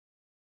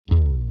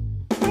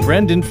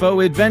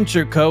Friendinfo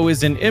Adventure Co.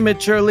 is an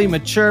immaturely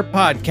mature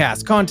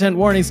podcast. Content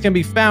warnings can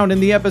be found in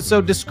the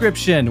episode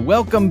description.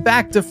 Welcome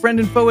back to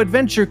Friendinfo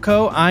Adventure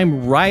Co.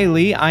 I'm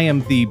Riley. I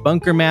am the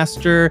Bunker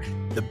Master,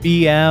 the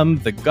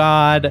BM, the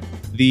God,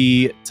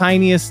 the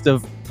tiniest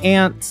of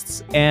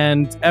ants,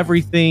 and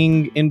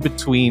everything in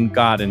between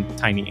God and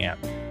tiny ant.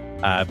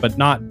 But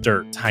not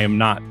dirt. I am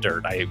not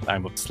dirt.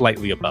 I'm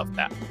slightly above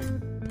that.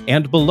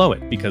 And below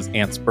it, because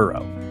ants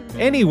burrow.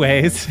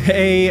 Anyways,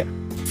 a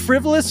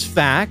frivolous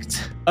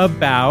fact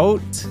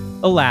about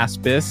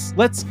Elaspis.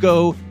 Let's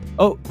go...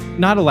 Oh,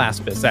 not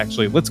Elaspis,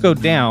 actually. Let's go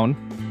down.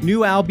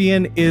 New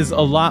Albion is a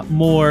lot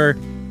more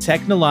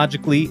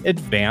technologically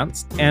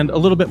advanced and a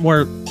little bit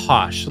more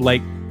posh.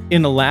 Like,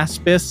 in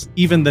Elaspis,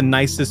 even the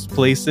nicest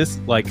places,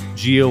 like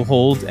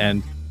Geohold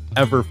and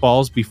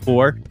Everfalls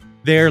before,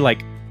 their,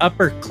 like,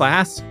 upper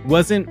class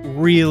wasn't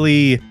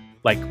really,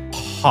 like,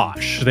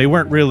 posh. They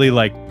weren't really,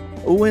 like,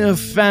 we're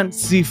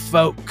fancy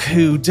folk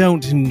who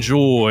don't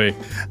enjoy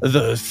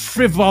the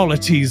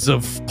frivolities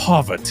of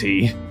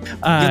poverty.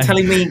 You're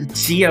telling me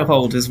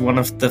Geohold is one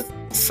of the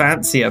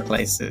fancier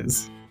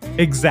places?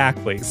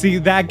 Exactly. See,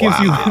 that gives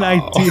you an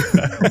idea.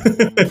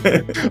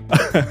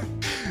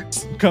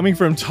 Coming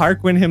from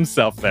Tarquin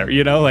himself there,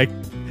 you know, like,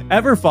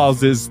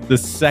 Everfalls is the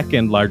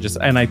second largest,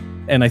 and I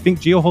think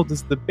Geohold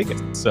is the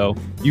biggest. So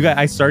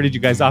I started you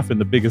guys off in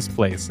the biggest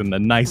place and the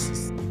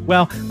nicest.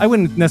 Well, I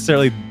wouldn't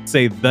necessarily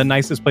say the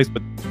nicest place,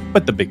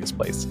 but the biggest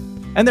place.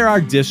 And there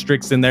are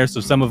districts in there, so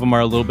some of them are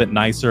a little bit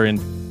nicer and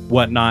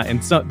whatnot.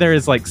 And so there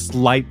is like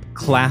slight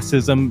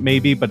classism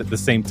maybe, but at the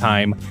same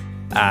time,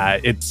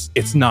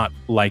 it's not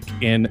like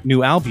in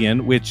New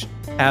Albion, which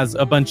has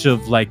a bunch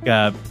of like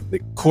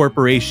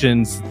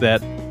corporations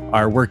that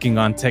are working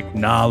on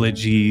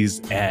technologies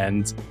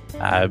and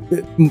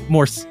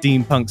more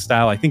steampunk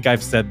style. I think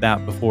I've said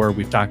that before.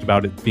 We've talked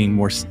about it being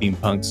more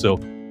steampunk, so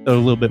a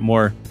little bit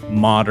more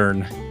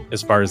modern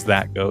as far as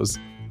that goes.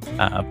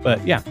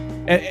 But yeah,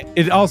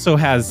 it also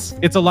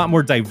it's a lot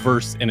more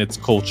diverse in its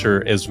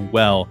culture as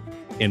well,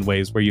 in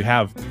ways where you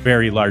have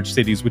very large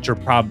cities, which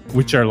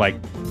are like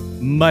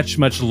much,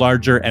 much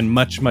larger and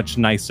much, much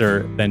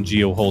nicer than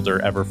Geohold or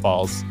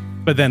Everfalls.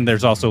 But then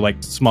there's also like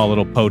small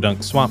little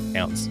podunk swamp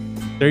towns.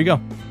 There you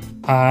go.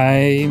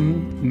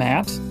 I'm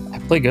Matt. I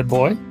play Good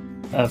Boy.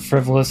 A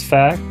frivolous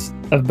fact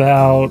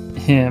about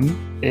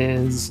him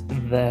is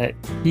that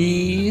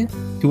he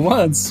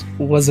once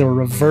was a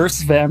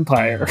reverse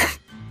vampire,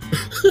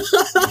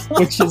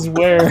 which is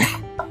where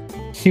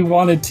he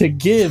wanted to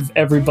give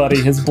everybody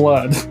his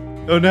blood.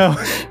 Oh no.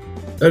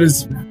 That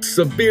is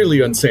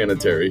severely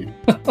unsanitary.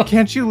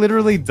 Can't you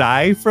literally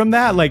die from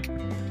that? Like,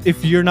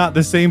 if you're not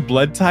the same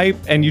blood type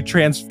and you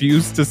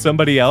transfuse to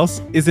somebody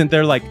else, isn't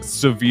there like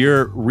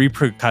severe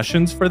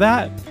repercussions for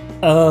that?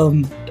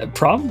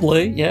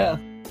 Probably, yeah.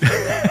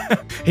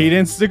 He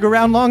didn't stick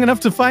around long enough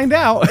to find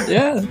out.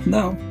 Yeah,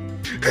 no.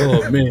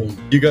 Oh man,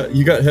 you got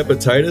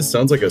hepatitis?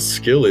 Sounds like a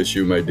skill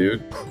issue, my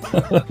dude.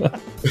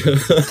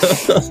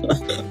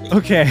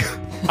 Okay,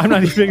 I'm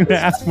not even going to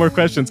ask more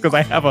questions because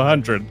I have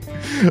 100.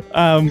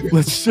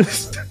 Let's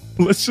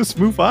just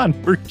move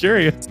on. We're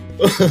curious.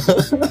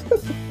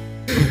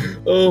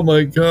 Oh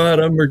my god,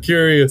 I'm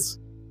Mercurius.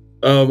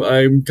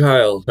 I'm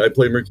Kyle. I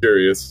play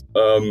Mercurius.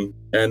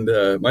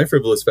 And my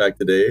frivolous fact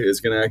today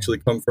is going to actually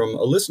come from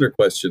a listener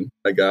question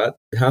I got.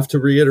 I have to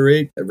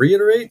reiterate?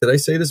 Did I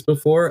say this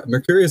before?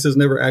 Mercurius has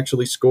never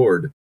actually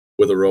scored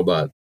with a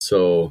robot,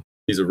 so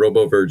he's a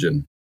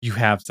robo-virgin. You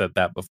have said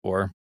that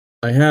before.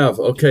 I have.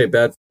 Okay,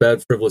 bad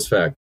frivolous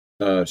fact.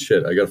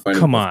 Shit, I got to find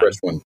a fresh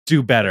one.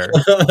 Do better.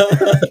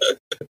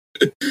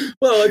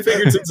 Well, I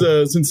figured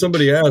since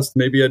somebody asked,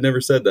 maybe I'd never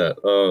said that.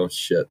 Oh,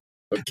 shit.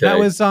 Okay. That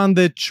was on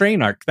the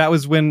train arc. That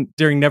was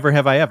during Never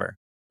Have I Ever.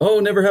 Oh,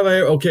 Never Have I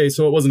Ever. Okay,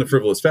 so it wasn't a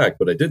frivolous fact,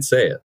 but I did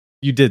say it.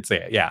 You did say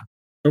it, yeah.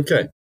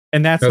 Okay.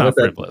 And that's not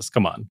frivolous.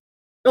 Come on.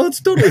 Oh,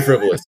 it's totally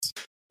frivolous.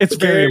 It's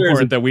very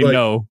important that we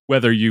know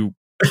whether you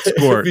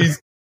scored.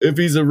 If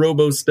he's a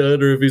robo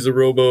stud or if he's a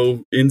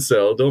robo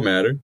incel, don't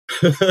matter.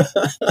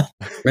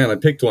 Man, I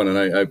picked one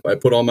and I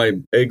put all my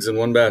eggs in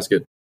one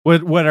basket.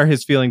 What are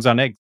his feelings on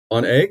eggs?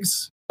 On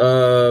eggs?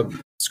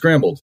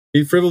 Scrambled.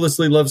 He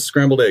frivolously loves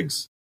scrambled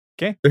eggs.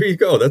 Okay. There you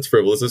go. That's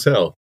frivolous as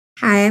hell.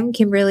 Hi, I'm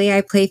Kimberly.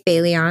 I play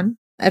Phaleon.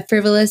 A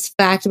frivolous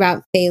fact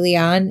about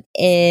Phaleon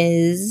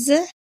is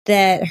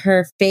that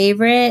her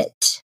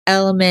favorite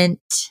element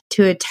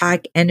to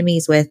attack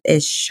enemies with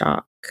is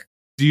shock.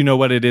 Do you know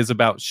what it is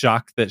about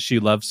shock that she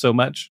loves so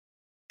much?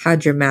 How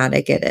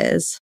dramatic it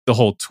is. The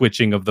whole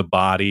twitching of the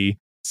body,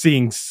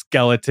 seeing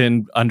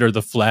skeleton under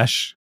the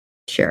flesh.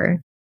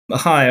 Sure.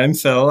 Hi, I'm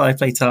Phil. I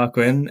play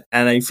Tarquin,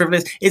 and a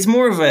frivolous. It's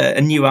more of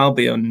a New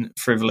Albion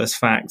frivolous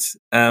fact,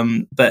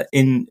 but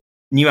in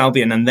New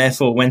Albion, and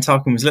therefore when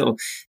Tarquin was little,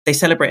 they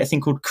celebrate a thing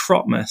called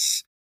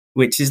Cropmas,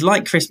 which is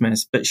like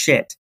Christmas but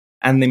shit.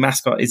 And the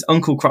mascot is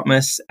Uncle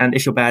Cropmas, and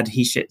if you're bad,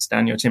 he shits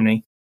down your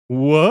chimney.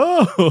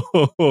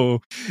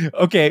 Whoa!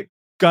 Okay,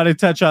 gotta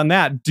touch on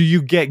that. Do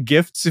you get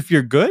gifts if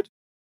you're good?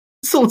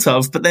 Sort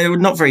of, but they're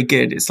not very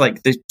good. It's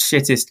like the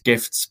shittest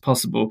gifts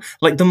possible.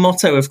 Like the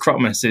motto of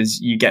Cropmas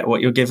is "You get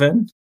what you're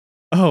given."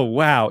 Oh,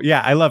 wow.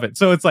 Yeah, I love it.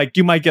 So it's like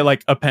you might get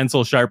like a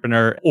pencil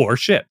sharpener or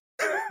shit.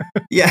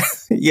 Yeah,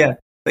 yeah,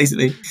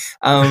 basically.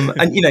 And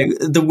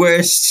the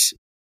worst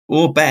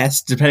or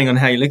best, depending on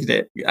how you look at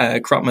it,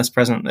 Cropmas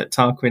present that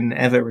Tarquin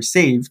ever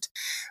received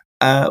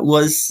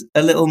was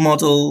a little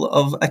model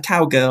of a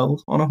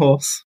cowgirl on a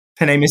horse.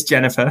 Her name is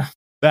Jennifer.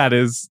 That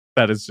is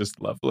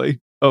just lovely.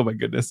 Oh my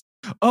goodness.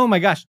 Oh my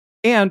gosh.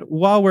 And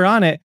while we're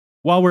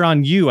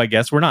on you, I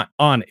guess we're not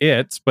on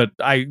it, but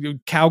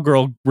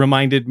cowgirl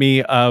reminded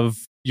me of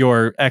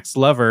your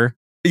ex-lover.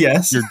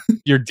 Yes.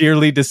 Your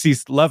dearly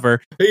deceased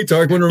lover. Hey,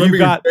 Tarquin, remember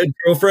your dead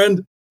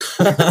girlfriend?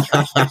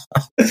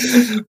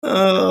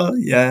 Oh,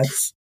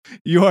 yes.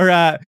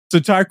 So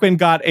Tarquin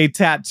got a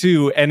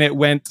tattoo and it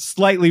went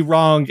slightly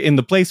wrong in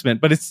the placement,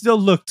 but it still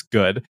looked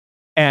good.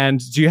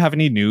 And do you have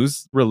any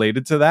news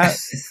related to that?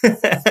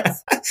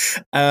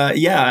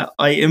 Yeah,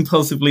 I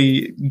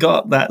impulsively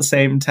got that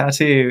same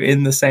tattoo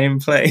in the same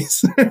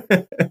place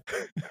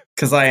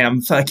because I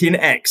am fucking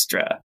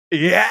extra.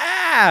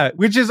 Yeah,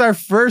 which is our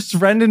first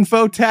friend and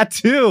foe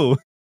tattoo.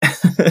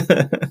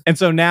 And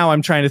so now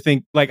I'm trying to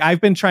think, like I've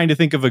been trying to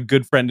think of a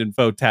good friend and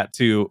foe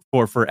tattoo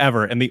for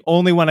forever, and the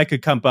only one I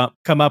could come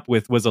up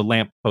with was a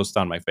lamppost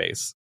on my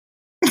face.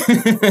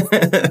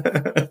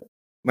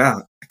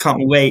 Wow, I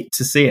can't wait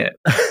to see it.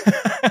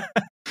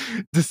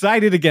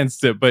 Decided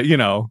against it, but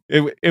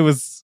it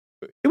was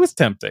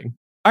tempting.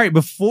 All right,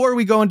 before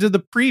we go into the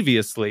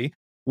previously,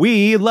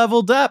 we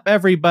leveled up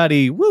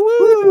everybody. Woo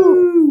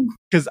woo!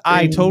 Because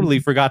I totally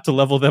forgot to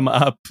level them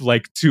up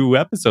like 2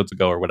 episodes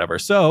ago or whatever.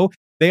 So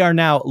they are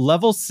now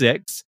level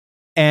 6,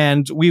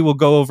 and we will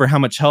go over how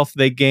much health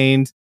they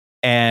gained.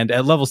 And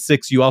at level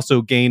 6, you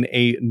also gain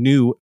a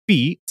new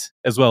feat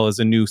as well as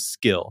a new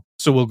skill.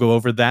 So we'll go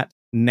over that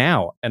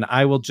now, and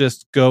I will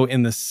just go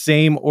in the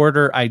same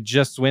order I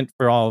just went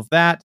for all of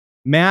that.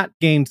 Matt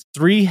gained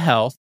 3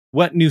 health.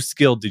 What new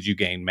skill did you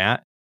gain,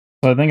 Matt?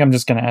 So I think I'm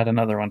just going to add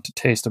another one to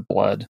Taste of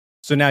Blood.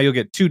 So now you'll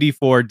get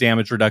 2d4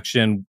 damage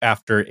reduction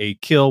after a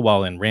kill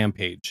while in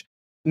Rampage.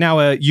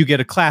 Now you get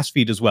a class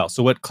feat as well.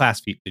 So what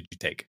class feat did you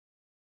take?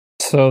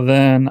 So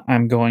then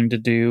I'm going to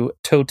do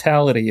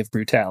Totality of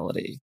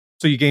Brutality.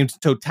 So you gained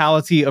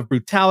Totality of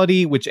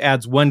Brutality, which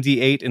adds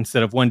 1d8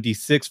 instead of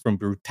 1d6 from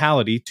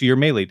Brutality to your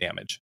melee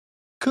damage.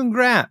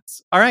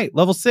 Congrats. All right,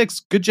 level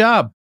 6. Good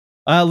job.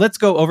 Let's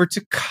go over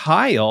to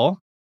Kyle.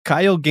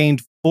 Kyle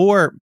gained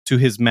 4 to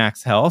his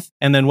max health.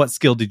 And then what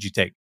skill did you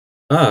take?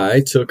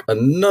 I took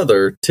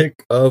another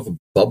tick of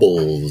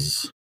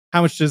bubbles.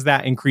 How much does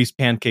that increase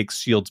Pancake's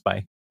shields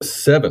by?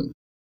 7.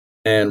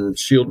 And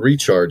shield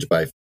recharge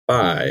by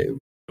 5.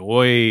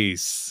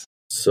 Nice.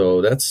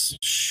 So that's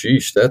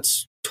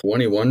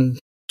 21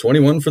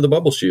 for the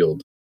bubble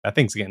shield. That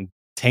thing's getting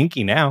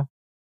tanky now.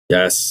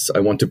 Yes, I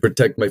want to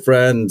protect my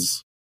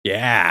friends.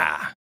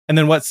 Yeah. And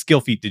then what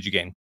skill feat did you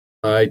gain?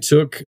 I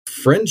took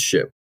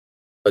Friendship.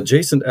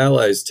 Adjacent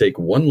allies take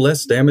 1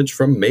 less damage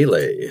from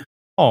melee.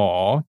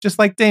 Aw, just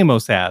like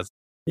Deimos has.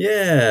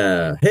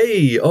 Yeah.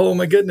 Hey, oh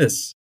my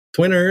goodness.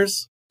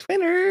 Twinners.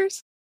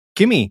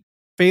 Kimmy,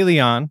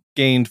 Phaleon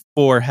gained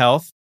 4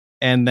 health.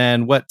 And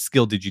then what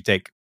skill did you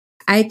take?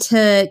 I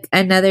took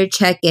another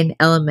check in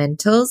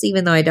elementals.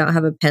 Even though I don't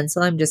have a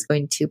pencil, I'm just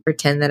going to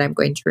pretend that I'm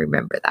going to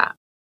remember that.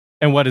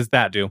 And what does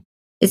that do?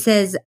 It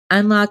says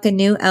unlock a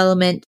new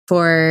element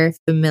for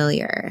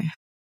familiar.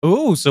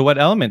 Oh, so what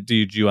element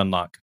did you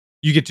unlock?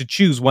 You get to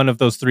choose one of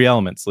those 3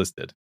 elements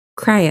listed.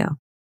 Cryo.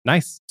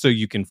 Nice. So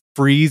you can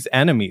freeze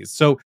enemies.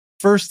 So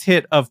first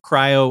hit of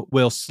cryo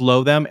will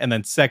slow them, and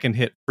then second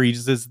hit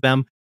freezes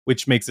them,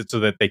 which makes it so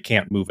that they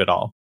can't move at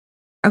all.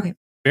 Okay.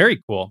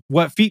 Very cool.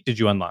 What feat did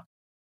you unlock?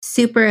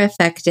 Super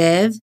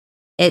effective.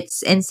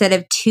 It's instead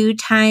of 2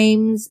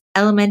 times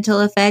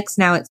elemental effects,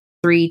 now it's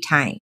 3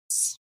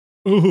 times.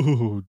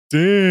 Ooh,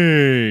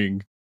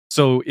 dang.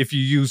 So if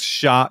you use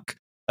shock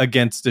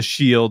against a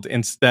shield,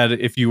 instead,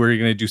 if you were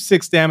going to do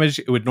 6 damage,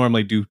 it would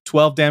normally do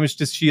 12 damage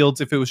to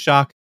shields if it was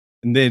shock.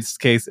 In this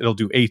case, it'll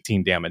do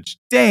 18 damage.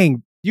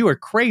 Dang, you are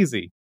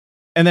crazy.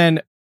 And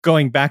then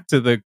going back to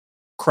the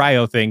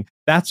cryo thing,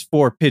 that's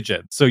for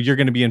Pigeon. So you're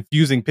going to be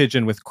infusing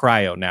Pigeon with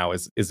cryo now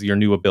is your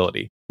new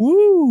ability.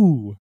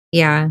 Woo!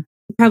 Yeah,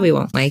 you probably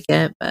won't like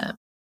it, but...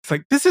 It's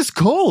like, this is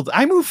cold.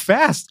 I move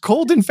fast.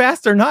 Cold and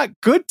fast are not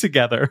good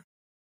together.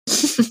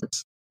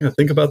 Yeah,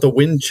 think about the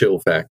wind chill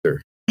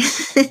factor.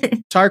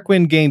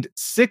 Tarquin gained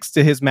 6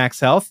 to his max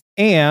health.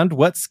 And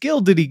what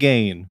skill did he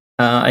gain?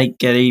 I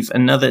gave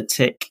another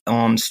tick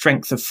on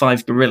Strength of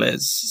 5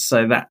 Gorillas,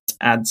 so that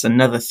adds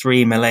another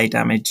 3 melee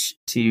damage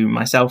to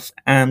myself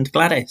and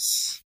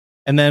Gladys.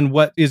 And then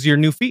what is your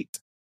new feat?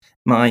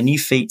 My new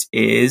feat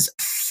is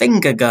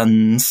Finger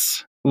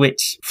Guns,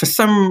 which for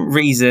some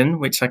reason,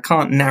 which I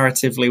can't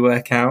narratively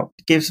work out,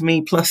 gives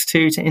me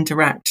 +2 to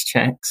interact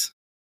checks.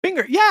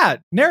 Yeah,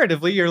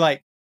 narratively, you're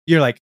like,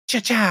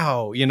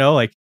 cha-chow,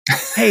 like,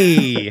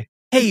 hey,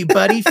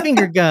 buddy,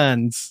 finger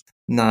guns.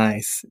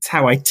 Nice. It's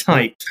how I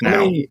type now. How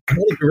many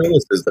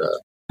gorillas is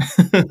that?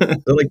 There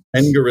are like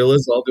 10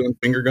 gorillas all doing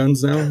finger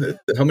guns now.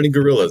 How many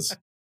gorillas?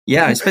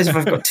 Yeah, I suppose if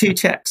I've got 2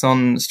 checks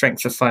on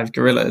strength of 5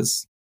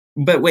 gorillas.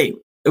 But wait,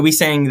 are we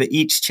saying that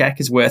each check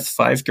is worth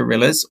 5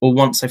 gorillas? Or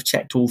once I've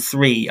checked all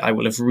 3, I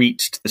will have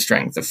reached the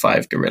strength of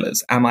 5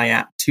 gorillas? Am I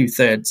at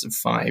 2/3 of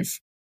 5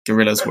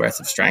 gorillas worth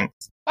of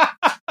strength?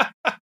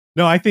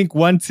 No, I think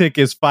 1 tick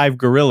is 5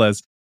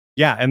 gorillas.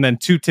 Yeah, and then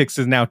 2 ticks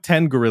is now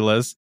 10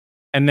 gorillas.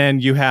 And then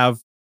you have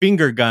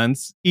finger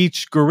guns,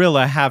 each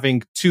gorilla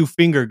having 2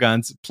 finger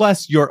guns,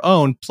 plus your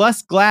own,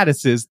 plus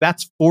Gladys's.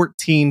 That's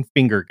 14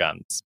 finger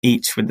guns.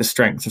 Each with the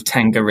strength of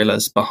 10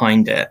 gorillas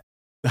behind it.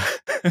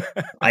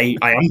 I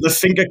am the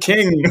finger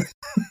king.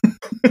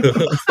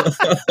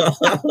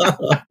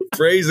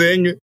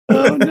 Phrasing.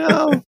 Oh,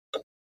 no.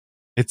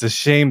 It's a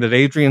shame that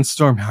Adrian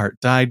Stormheart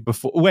died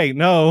before. Wait,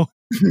 no.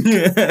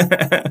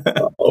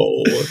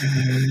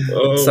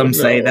 Some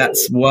say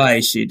that's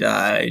why she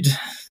died.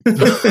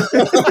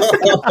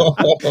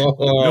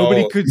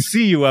 Nobody could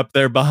see you up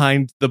there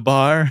behind the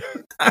bar.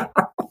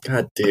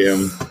 God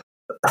damn.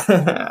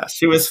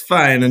 She was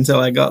fine until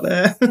I got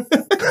there.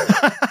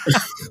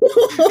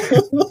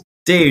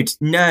 Dude,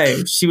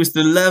 no, she was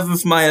the love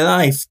of my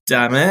life,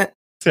 damn it.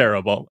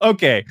 Terrible.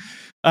 Okay,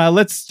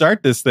 let's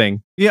start this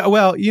thing. Yeah,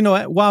 well, you know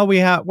what?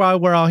 While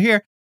we're all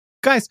here,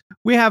 guys,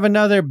 we have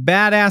another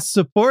badass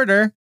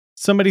supporter,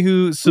 somebody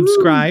who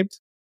subscribed,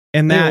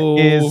 and that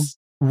is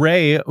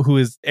Ray, who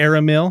is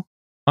Aramil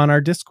on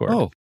our Discord.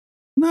 Oh,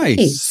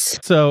 nice.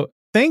 So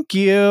thank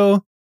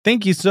you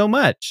so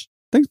much.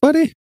 Thanks,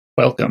 buddy.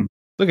 Welcome.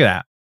 Look at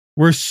that.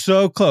 We're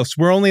so close.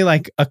 We're only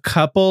like a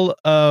couple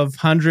of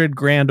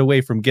 $100,000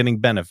 away from getting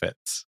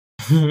benefits.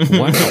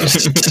 Wow.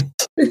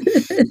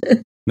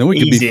 Then we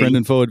could Easy. be Friend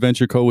and Foe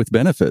Adventure Co. with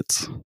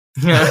benefits.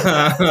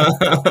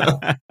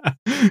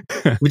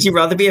 Would you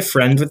rather be a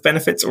friend with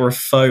benefits or a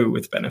foe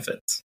with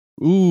benefits?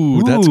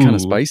 Ooh, that's kind Ooh.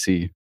 of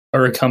spicy.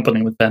 Or a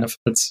company with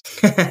benefits.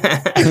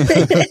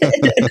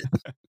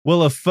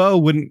 Well, a foe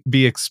wouldn't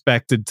be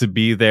expected to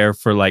be there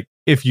for like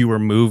if you were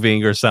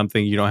moving or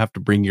something, you don't have to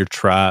bring your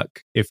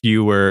truck. If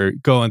you were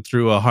going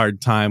through a hard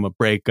time, a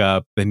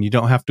breakup, then you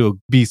don't have to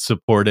be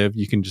supportive.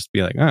 You can just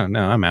be like, oh, no,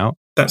 I'm out.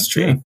 That's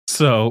true.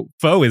 So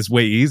foe is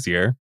way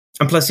easier.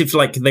 And plus, if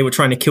like they were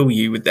trying to kill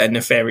you with their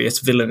nefarious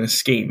villainous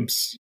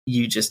schemes,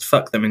 you just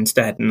fuck them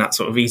instead, and that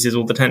sort of eases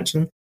all the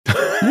tension.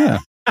 Yeah.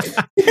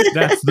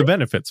 That's the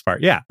benefits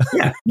part. Yeah.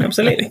 Yeah,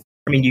 absolutely.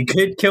 I mean, you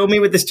could kill me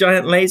with this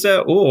giant laser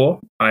or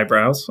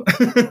eyebrows.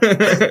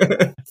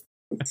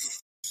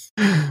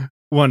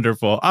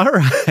 Wonderful. All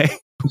right.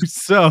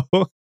 So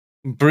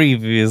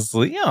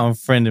previously on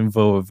Friend and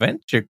Foe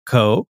Adventure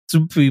Co.,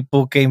 some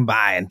people came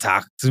by and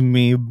talked to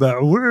me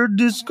about where'd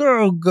this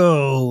girl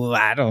go?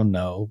 I don't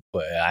know,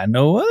 but I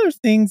know other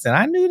things, and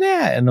I knew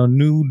that, and I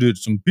knew that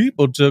some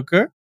people took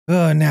her.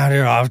 Now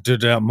they're off to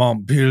that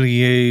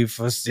Montpellier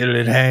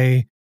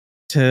facility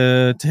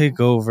to take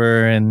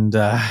over, and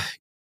yeah,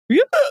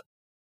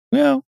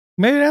 well,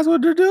 maybe that's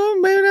what they're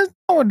doing. Maybe that's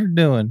not what they're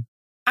doing.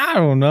 I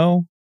don't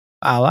know.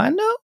 All I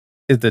know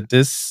is that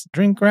this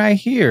drink right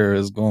here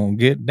is going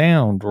to get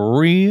down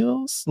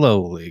real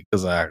slowly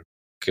because I'm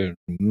going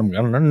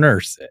to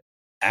nurse it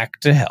back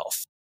to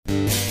health.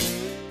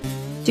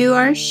 Do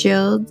our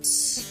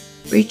shields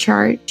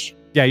recharge?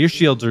 Yeah, your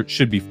shields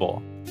should be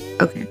full.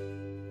 Okay.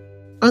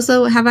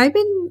 Also, am I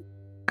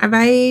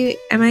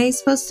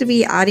supposed to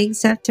be adding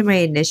stuff to my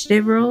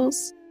initiative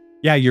rolls?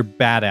 Yeah, your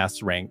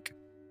badass rank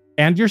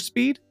and your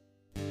speed.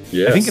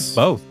 Yes. I think it's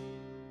both.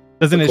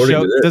 Doesn't According it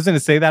show? to this. Doesn't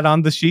it say that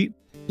on the sheet?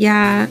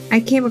 Yeah, I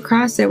came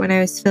across it when I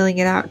was filling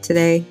it out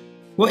today.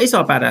 What is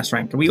our badass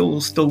rank? Are we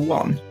all still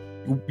 1?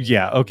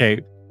 Yeah.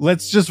 Okay.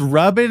 Let's just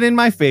rub it in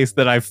my face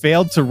that I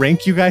failed to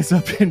rank you guys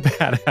up in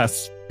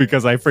badass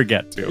because I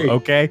forget to.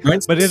 Okay,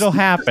 Mine's but it'll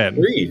happen.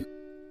 3.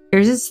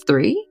 Yours is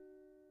 3?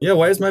 Yeah,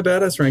 why is my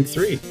badass rank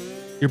 3?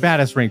 Your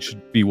badass rank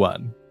should be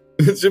 1.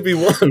 It should be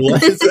 1. Why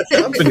is that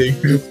happening?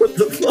 What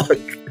the fuck?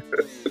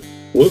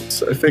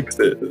 Whoops, I fixed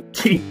it.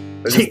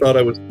 I just thought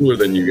I was cooler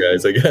than you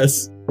guys, I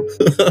guess.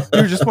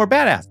 You're just more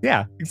badass.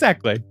 Yeah,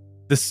 exactly.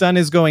 The sun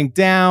is going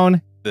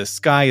down. The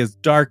sky is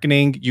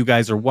darkening. You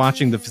guys are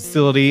watching the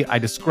facility. I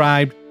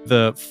described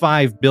the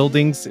 5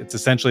 buildings. It's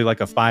essentially like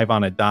a 5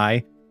 on a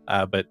die,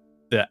 but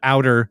the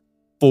outer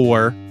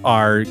 4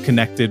 are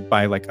connected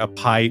by like a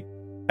pipe.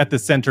 At the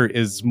center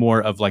is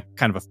more of like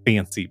kind of a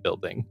fancy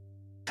building.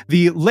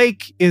 The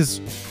lake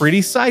is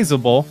pretty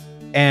sizable,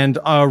 and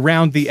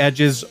around the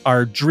edges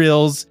are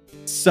drills.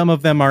 Some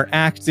of them are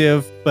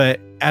active, but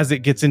as it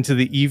gets into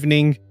the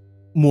evening,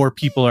 more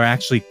people are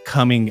actually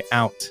coming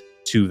out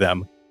to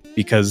them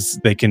because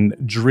they can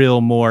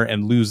drill more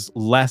and lose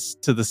less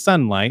to the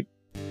sunlight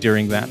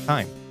during that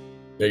time.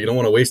 Yeah, you don't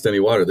want to waste any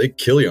water. They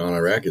kill you on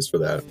Arrakis for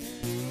that.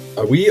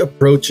 Are we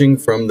approaching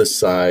from the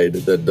side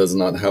that does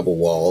not have a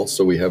wall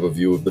so we have a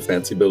view of the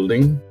fancy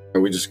building?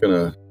 Are we just going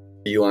to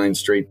beeline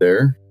straight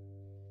there?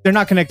 They're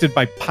not connected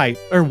by pipe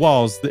or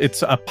walls.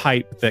 It's a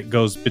pipe that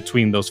goes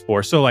between those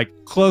 4. So like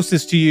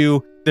closest to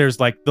you there's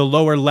like the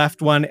lower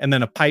left one, and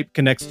then a pipe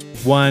connects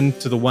one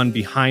to the one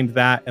behind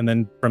that. And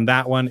then from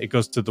that one, it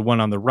goes to the one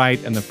on the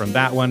right. And then from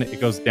that one, it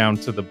goes down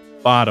to the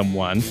bottom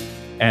one.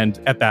 And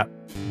at that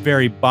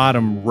very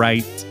bottom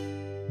right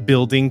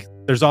building,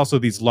 there's also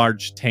these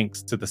large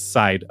tanks to the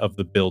side of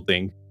the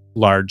building,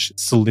 large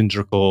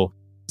cylindrical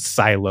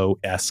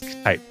silo-esque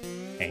type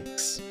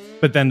tanks.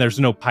 But then there's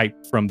no pipe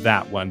from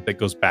that one that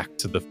goes back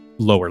to the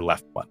lower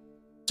left one.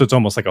 So it's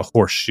almost like a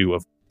horseshoe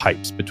of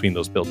pipes between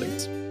those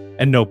buildings.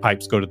 And no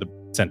pipes go to the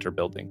center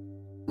building.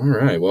 All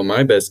right. Well,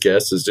 my best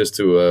guess is just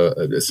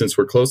to, since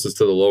we're closest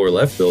to the lower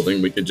left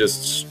building, we could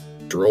just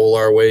stroll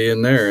our way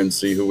in there and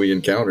see who we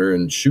encounter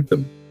and shoot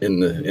them in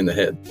the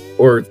head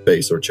or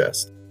face or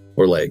chest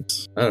or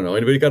legs. I don't know.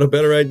 Anybody got a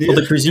better idea?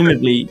 Well,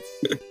 presumably,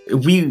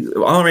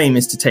 our aim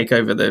is to take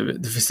over the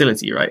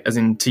facility, right? As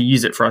in to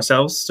use it for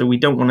ourselves. So we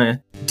don't want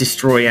to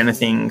destroy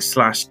anything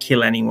 /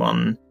 kill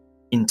anyone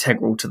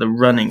integral to the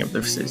running of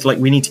the facility. Like,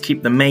 we need to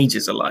keep the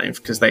mages alive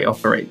because they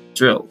operate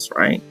drills,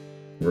 right?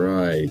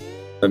 Right.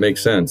 That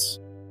makes sense.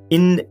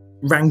 In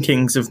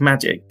rankings of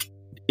magic,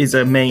 is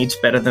a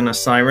mage better than a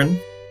siren?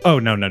 Oh,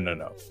 no.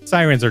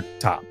 Sirens are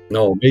top.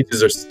 No,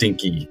 mages are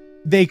stinky.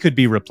 They could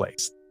be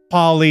replaced.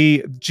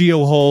 Polly,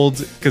 Geohold,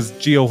 because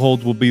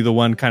Geohold will be the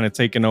one kind of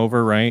taking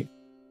over, right?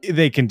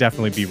 They can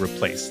definitely be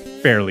replaced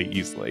fairly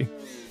easily.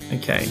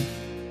 Okay.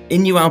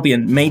 In New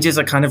Albion, mages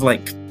are kind of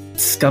like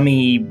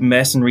scummy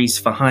mercenaries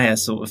for hire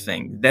sort of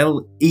thing.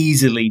 They'll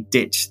easily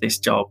ditch this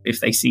job if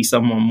they see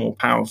someone more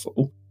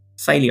powerful.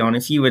 Phalion,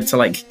 if you were to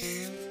like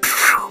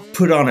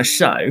put on a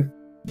show,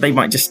 they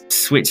might just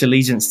switch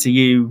allegiance to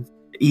you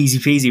easy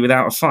peasy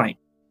without a fight.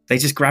 They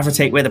just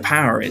gravitate where the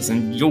power is,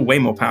 and you're way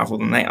more powerful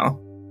than they are.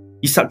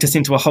 You sucked us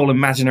into a whole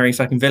imaginary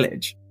fucking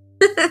village.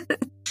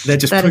 They're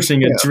just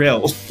pushing a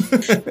drill.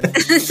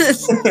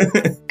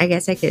 I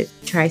guess I could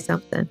try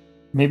something.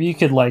 Maybe you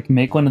could like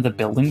make one of the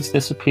buildings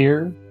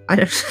disappear. I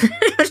don't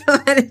know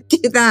how to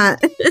do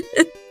that.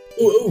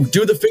 Ooh,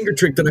 do the finger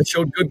trick that I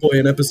showed Good Boy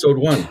in episode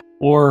 1.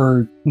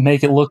 Or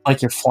make it look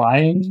like you're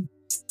flying.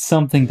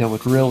 Something that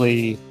would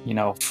really,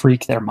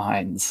 freak their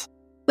minds.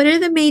 What are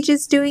the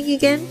mages doing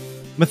again?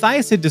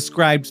 Matthias had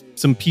described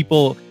some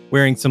people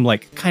wearing some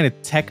like kind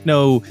of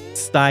techno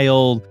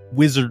style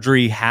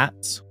wizardry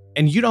hats.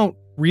 And you don't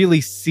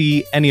really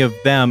see any of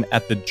them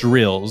at the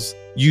drills.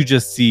 You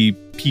just see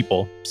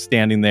people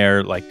standing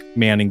there like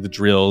manning the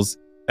drills.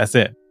 That's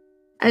it.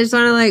 I just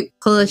want to like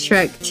pull a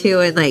Shrek too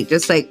and like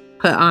just like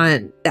put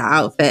on the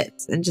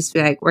outfits and just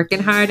be like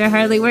working hard or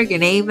hardly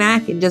working, eh,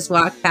 Mac? And just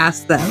walk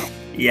past them.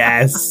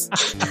 Yes.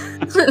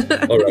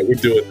 All right, we're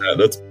doing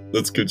that.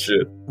 That's good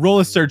shit. Roll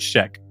a search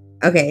check.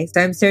 Okay,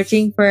 so I'm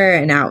searching for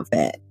an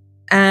outfit.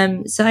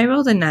 So I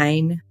rolled a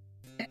 9.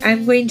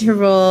 I'm going to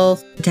roll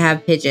to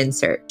have pigeon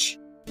search.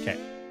 Okay.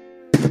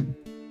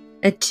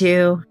 A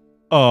 2.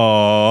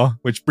 Oh,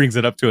 which brings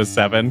it up to a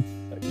 7.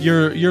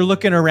 You're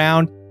looking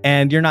around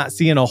and you're not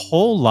seeing a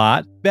whole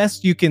lot.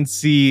 Best you can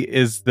see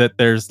is that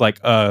there's like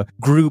a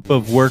group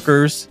of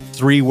workers,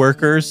 3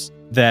 workers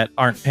that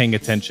aren't paying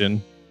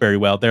attention very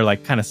well. They're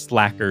like kind of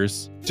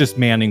slackers, just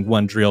manning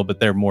one drill, but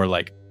they're more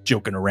like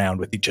joking around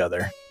with each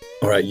other.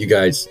 All right, you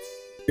guys,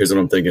 here's what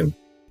I'm thinking.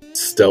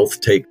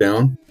 Stealth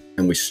takedown,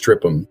 and we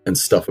strip them and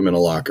stuff them in a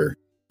locker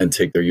and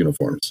take their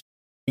uniforms.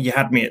 You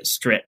had me at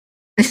strip.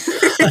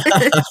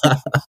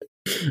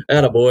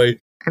 Attaboy.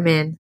 I'm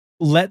in.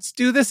 Let's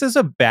do this as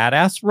a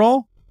badass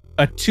roll,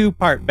 a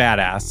 2-part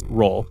badass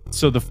roll.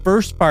 So the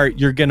first part,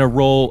 you're going to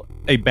roll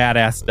a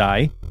badass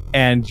die,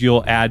 and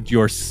you'll add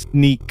your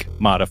sneak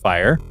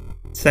modifier.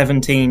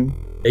 17.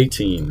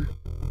 18.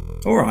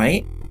 All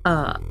right.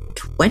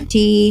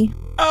 20.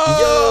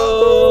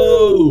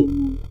 Yo!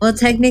 Well,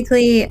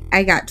 technically,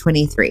 I got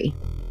 23.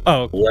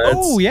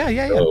 Let's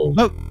Yeah. go.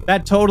 Look,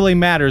 that totally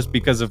matters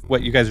because of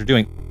what you guys are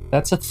doing.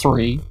 That's a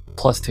 3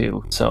 plus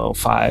 2, so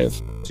 5.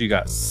 So you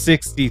got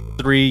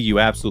 63. You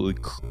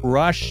absolutely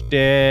crushed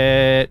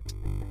it.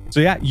 So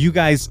yeah, you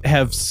guys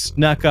have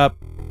snuck up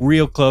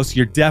real close.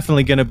 You're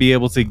definitely going to be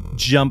able to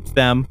jump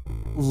them.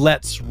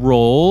 Let's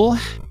roll.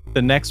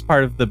 The next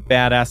part of the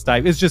badass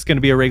dive is just going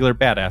to be a regular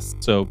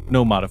badass, so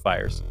no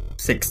modifiers.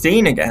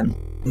 16 again.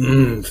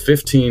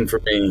 15 for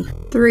me.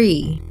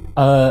 3.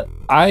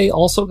 I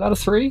also got a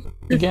 3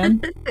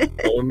 again.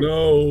 Oh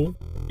no.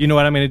 You know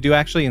what I'm going to do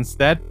actually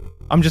instead?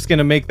 I'm just going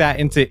to make that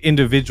into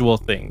individual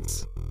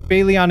things.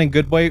 Phalion and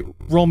Good Boy,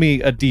 roll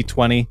me a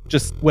d20.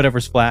 Just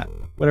whatever's flat.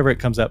 Whatever it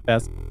comes up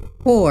best.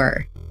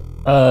 4.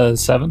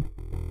 7.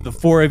 The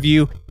 4 of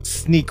you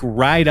sneak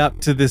right up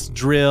to this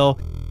drill.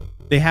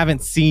 They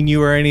haven't seen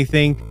you or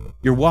anything.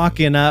 You're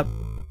walking up.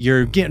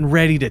 You're getting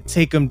ready to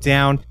take them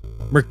down.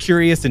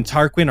 Mercurius and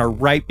Tarquin are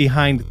right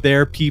behind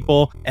their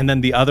people. And then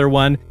the other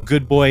one,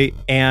 Good Boy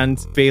and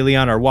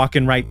Phalion, are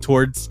walking right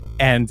towards.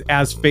 And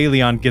as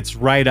Phalion gets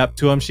right up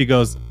to him, she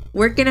goes,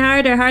 Working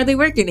hard or hardly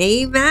working,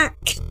 eh,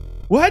 Mac?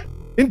 what?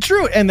 And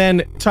true. And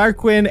then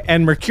Tarquin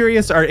and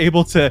Mercurius are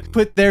able to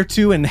put their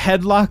 2 in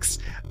headlocks,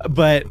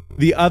 but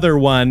the other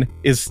one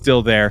is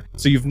still there.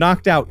 So you've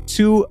knocked out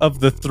 2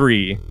 of the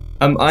 3.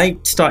 I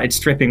started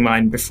stripping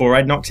mine before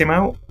I knocked him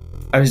out.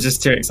 I was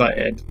just too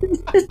excited.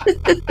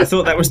 I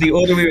thought that was the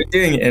order we were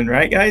doing it in,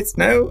 right, guys?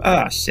 No?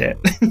 Ah, shit.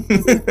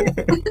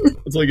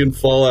 It's like in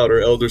Fallout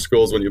or Elder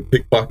Scrolls when you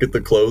pickpocket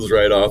the clothes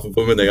right off of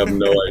them and they have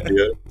no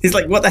idea. He's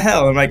like, what the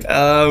hell? I'm like,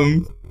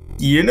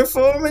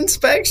 uniform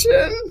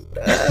inspection?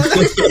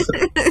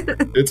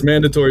 It's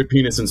mandatory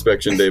penis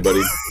inspection day,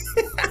 buddy.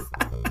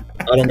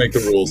 I don't make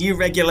the rules. New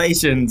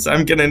regulations.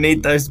 I'm going to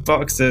need those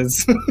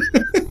boxes.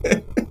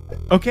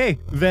 Okay,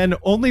 then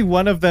only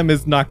one of them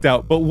is knocked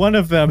out, but one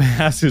of them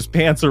has his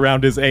pants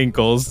around his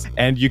ankles,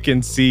 and you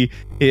can see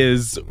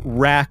his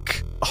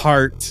rack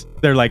heart.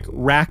 They're like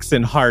racks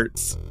and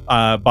hearts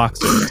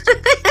boxers.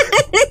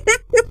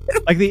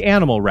 Like the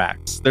animal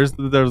racks. There's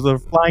the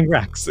flying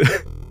racks.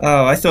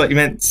 Oh, I thought you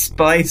meant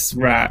spice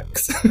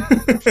racks. I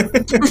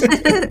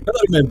thought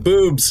it meant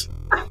boobs.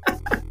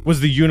 Was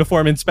the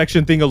uniform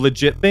inspection thing a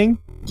legit thing?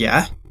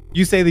 Yeah.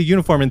 You say the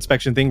uniform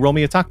inspection thing, roll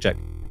me a talk check.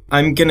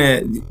 I'm going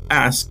to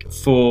ask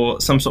for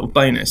some sort of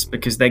bonus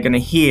because they're going to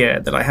hear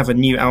that I have a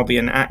New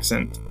Albion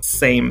accent,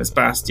 same as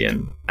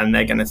Bastian, and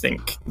they're going to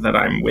think that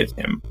I'm with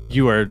him.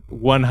 You are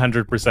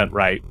 100%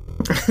 right.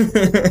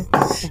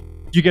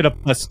 You get a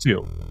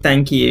 +2.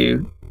 Thank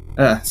you.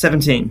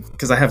 17,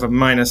 because I have a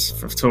minus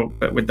for talk,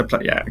 but with the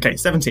plus. Yeah, okay,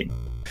 17.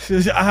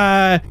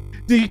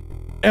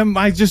 Am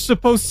I just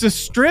supposed to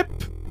strip?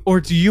 Or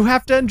do you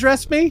have to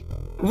undress me?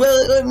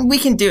 Well, we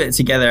can do it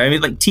together. I mean,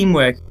 like,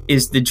 teamwork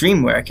is the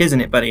dream work, isn't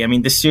it, buddy? I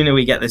mean, the sooner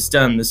we get this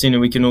done, the sooner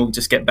we can all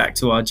just get back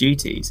to our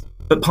duties.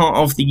 But part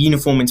of the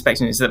uniform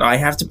inspection is that I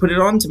have to put it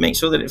on to make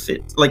sure that it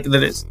fits, like,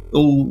 that it's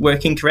all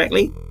working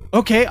correctly.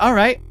 Okay, all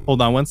right.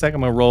 Hold on one second.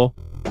 I'm gonna roll.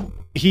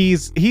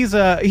 He's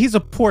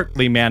a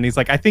portly man. He's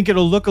like, I think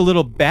it'll look a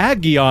little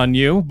baggy on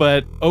you,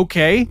 but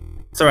okay.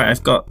 It's all right.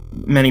 I've got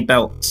many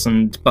belts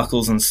and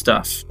buckles and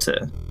stuff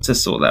to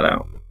sort that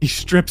out. He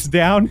strips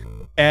down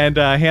and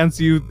hands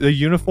you the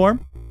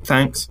uniform.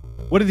 Thanks.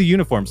 What do the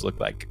uniforms look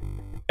like?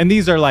 And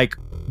these are like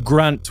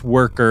grunt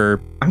worker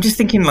I'm just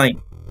thinking like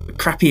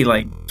crappy,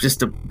 like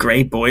just a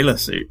grey boiler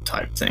suit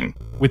type thing.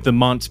 with the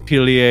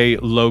Montpellier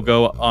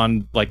logo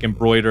on, like,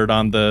 embroidered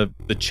on the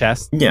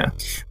chest. Yeah,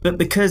 but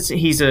because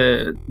he's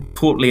a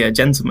portlier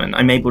gentleman,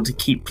 I'm able to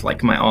keep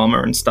like my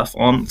armor and stuff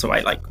on, so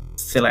I like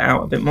fill it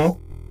out a bit more.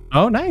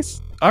 Oh,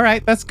 nice. All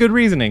right, that's good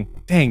reasoning.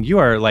 Dang, you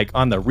are like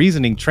on the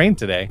reasoning train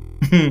today.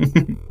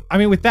 I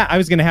mean, with that, I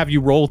was going to have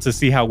you roll to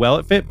see how well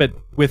it fit, but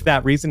with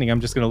that reasoning,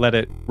 I'm just going to let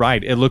it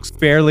ride. It looks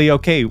fairly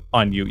okay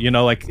on you. You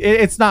know, like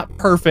it's not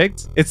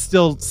perfect. It's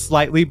still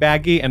slightly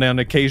baggy, and on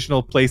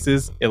occasional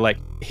places, it like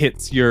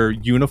hits your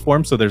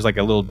uniform, so there's like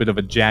a little bit of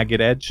a jagged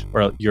edge,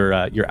 or your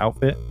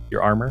outfit,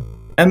 your armor.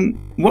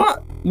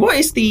 What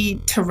is the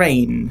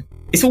terrain?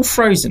 It's all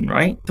frozen,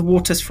 right? The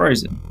water's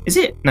frozen. Is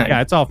it? No.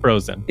 Yeah, it's all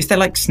frozen. Is there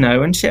like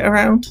snow and shit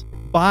around?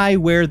 By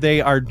where they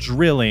are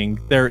drilling,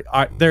 there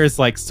is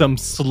like some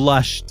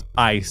slushed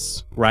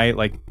ice, right?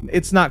 Like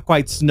it's not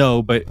quite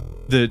snow, but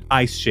the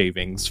ice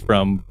shavings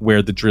from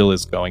where the drill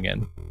is going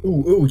in.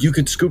 Ooh, you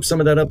could scoop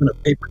some of that up in a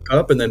paper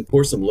cup and then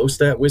pour some low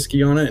stat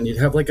whiskey on it, and you'd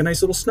have like a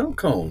nice little snow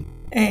cone.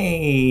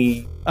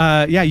 Hey.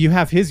 Yeah, you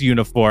have his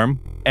uniform,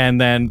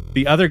 and then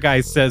the other guy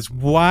says,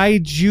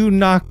 "Why'd you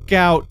knock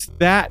out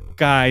that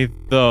guy,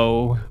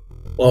 though?"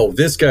 Oh,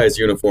 this guy's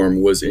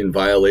uniform was in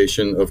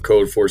violation of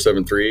Code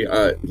 473.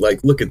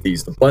 Like, look at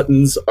these. The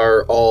buttons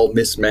are all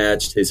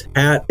mismatched. His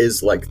hat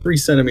is like 3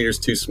 centimeters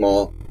too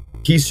small.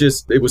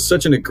 It was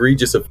such an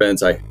egregious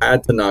offense. I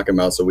had to knock him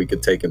out so we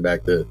could take him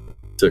back to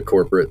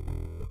corporate.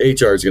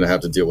 HR is going to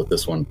have to deal with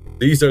this one.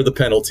 These are the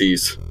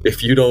penalties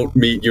if you don't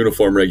meet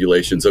uniform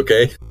regulations,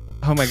 okay?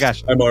 Oh my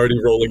gosh. I'm already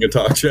rolling a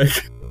talk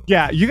check.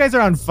 Yeah, you guys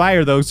are on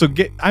fire, though, so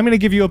I'm going to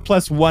give you a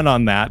 +1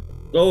 on that.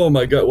 Oh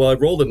my god, well, I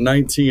rolled a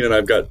 19 and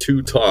I've got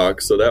 2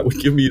 talks, so that would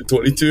give me a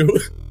 22.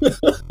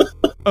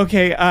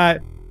 Okay,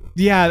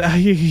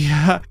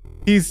 yeah,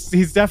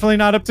 he's definitely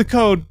not up to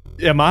code.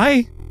 Am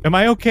I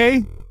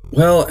okay?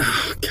 Well,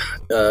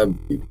 God,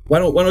 why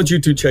don't you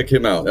two check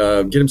him out?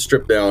 Get him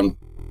stripped down.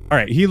 All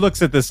right, he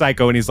looks at the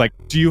psycho and he's like,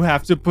 do you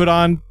have to put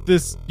on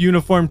this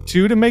uniform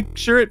too to make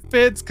sure it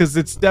fits? Because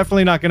it's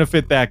definitely not going to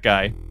fit that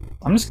guy.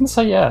 I'm just going to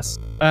say yes.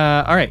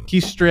 All right, he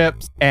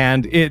strips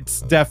and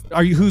it's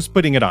who's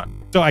putting it on?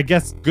 So I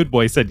guess Good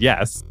Boy said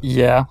yes.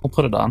 Yeah, I'll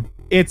put it on.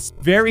 It's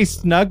very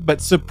snug,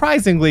 but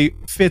surprisingly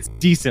fits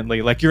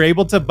decently. Like you're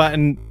able to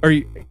button, or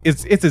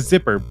it's a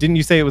zipper. Didn't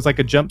you say it was like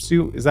a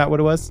jumpsuit? Is that what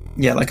it was?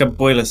 Yeah, like a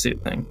boiler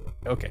suit thing.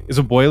 Okay. Is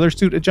a boiler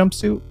suit a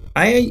jumpsuit?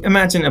 I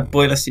imagine a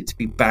boiler suit to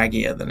be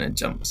baggier than a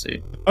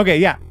jumpsuit. Okay,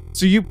 yeah.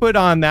 So you put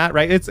on that,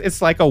 right?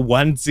 It's like a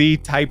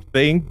onesie type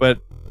thing, but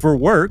for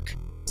work.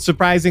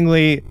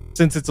 Surprisingly,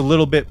 since it's a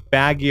little bit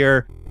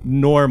baggier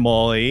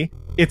normally,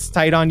 it's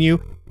tight on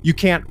you. You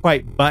can't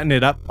quite button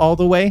it up all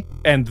the way.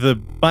 And the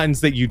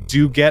buttons that you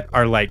do get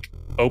are like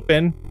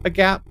open a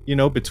gap, you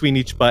know, between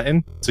each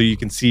button. So you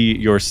can see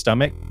your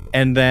stomach.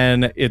 And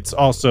then it's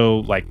also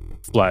like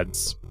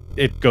floods.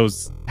 It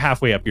goes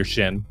halfway up your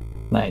shin.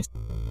 Nice.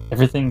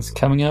 Everything's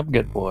coming up,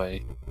 Good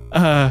Boy.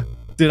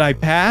 Did I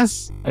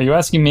pass? Are you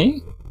asking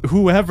me?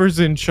 whoever's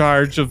in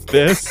charge of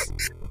this.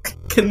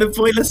 Can the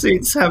boiler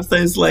suits have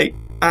those like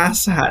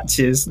ass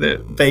hatches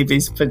that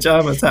babies'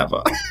 pajamas have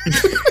on?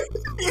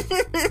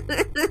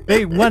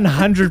 They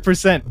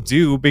 100%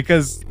 do,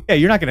 because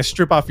you're not going to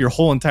strip off your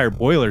whole entire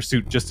boiler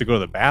suit just to go to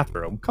the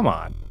bathroom. Come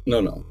on.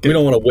 No. We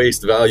don't want to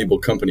waste valuable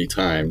company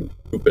time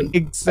pooping.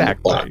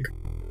 Exactly. On the clock.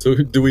 So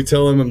do we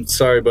tell him, I'm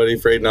sorry, buddy,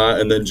 afraid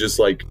not, and then just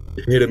like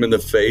hit him in the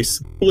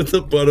face with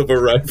the butt of a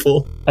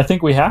rifle? I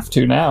think we have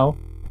to now.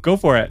 Go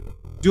for it.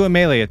 Do a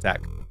melee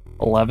attack.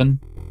 11.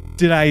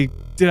 Did I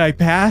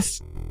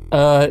pass?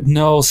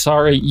 No,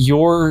 sorry.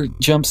 Your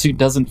jumpsuit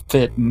doesn't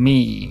fit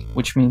me,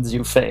 which means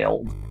you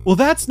failed. Well,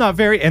 that's not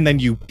very... And then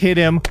you hit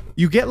him.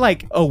 You get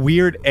like a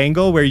weird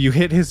angle where you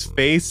hit his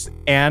face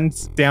and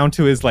down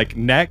to his like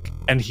neck,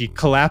 and he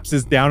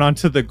collapses down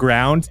onto the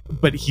ground,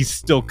 but he's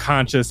still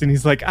conscious. And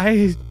he's like,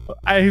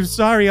 I'm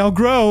sorry, I'll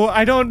grow.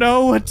 I don't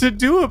know what to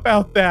do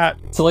about that.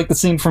 So like the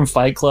scene from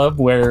Fight Club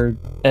where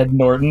Ed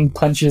Norton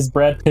punches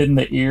Brad Pitt in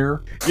the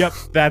ear. Yep,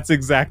 that's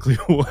exactly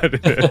what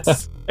it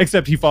is.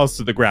 Except he falls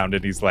to the ground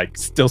and he's like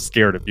still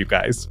scared of you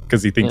guys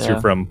because he thinks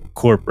you're from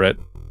corporate.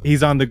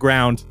 He's on the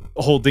ground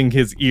holding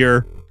his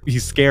ear.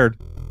 He's scared.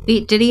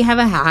 Wait, did he have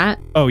a hat?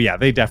 Oh yeah,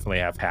 they definitely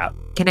have hat.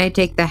 Can I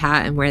take the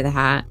hat and wear the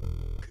hat?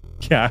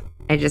 Yeah.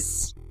 I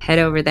just head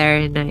over there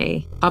and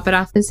I pop it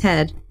off his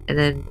head and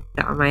then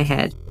on my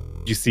head.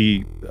 You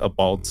see a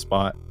bald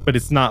spot, but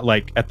it's not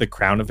like at the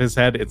crown of his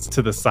head. It's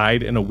to the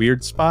side in a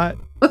weird spot.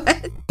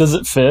 What? Does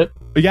it fit?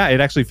 But yeah, it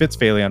actually fits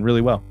Phaleon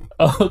really well.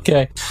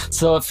 Okay,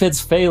 so it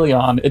fits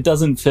Phaleon. It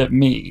doesn't fit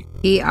me.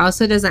 He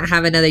also doesn't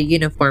have another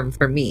uniform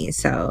for me,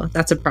 so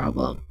that's a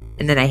problem.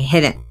 And then I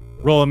hit him.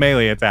 Roll a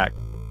melee attack.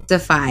 It's a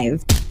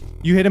 5.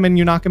 You hit him and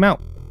you knock him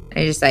out.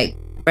 I just like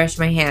brush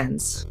my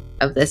hands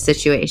of this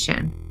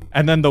situation.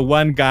 And then the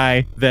one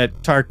guy that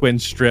Tarquin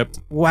stripped,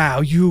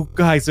 wow, you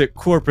guys at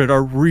corporate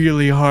are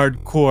really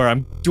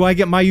hardcore. Do I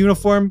get my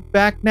uniform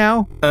back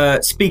now?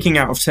 Speaking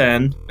out of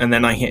turn, and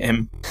then I hit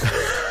him.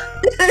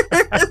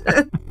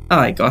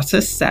 I got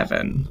a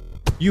 7.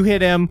 You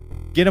hit him,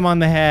 get him on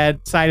the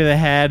head, side of the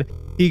head.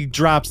 He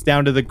drops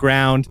down to the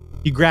ground.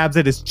 He grabs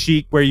at his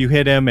cheek where you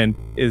hit him and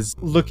is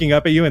looking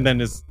up at you, and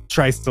then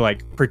tries to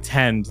like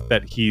pretend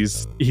that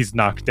he's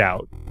knocked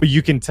out. But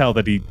you can tell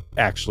that he's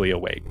actually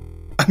awake.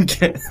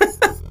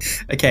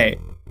 Okay,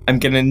 I'm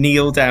gonna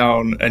kneel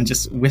down and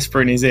just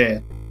whisper in his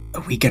ear,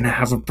 are we gonna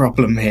have a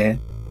problem here?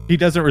 He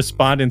doesn't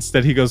respond.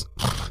 Instead, he goes...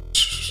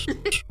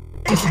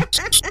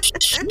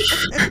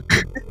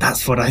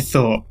 That's what I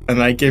thought.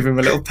 And I give him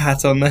a little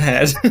pat on the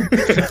head.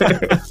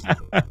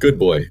 Good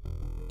boy.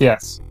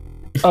 Yes.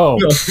 Oh.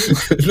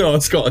 No,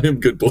 it's calling him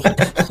good boy.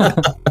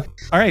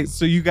 All right,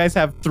 so you guys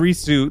have 3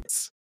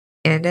 suits.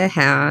 And a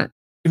hat.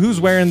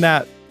 Who's wearing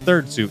that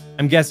third suit?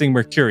 I'm guessing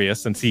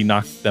Mercurius, since he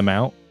knocked them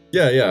out.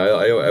 Yeah,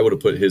 I would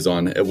have put his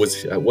on.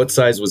 What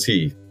size was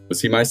he?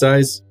 Was he my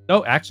size?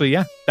 Oh, actually,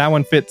 yeah. That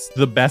one fits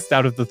the best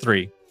out of the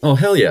 3. Oh,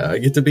 hell yeah. I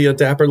get to be a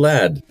dapper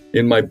lad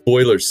in my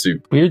boiler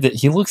suit. Weird that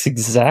he looks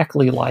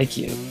exactly like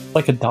you.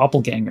 Like a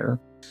doppelganger.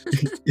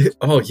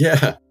 Oh,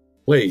 yeah.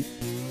 Wait,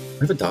 I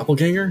have a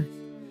doppelganger?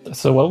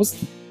 So what was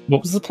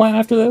the plan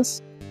after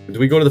this? Do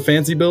we go to the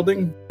fancy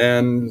building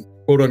and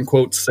quote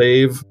unquote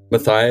save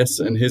Matthias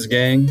and his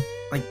gang?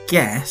 I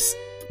guess.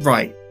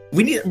 Right.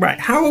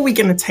 How are we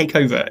going to take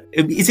over?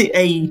 Is it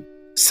a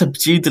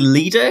subdue the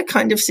leader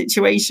kind of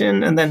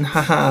situation and then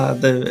haha,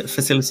 the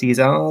facility is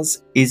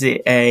ours? Is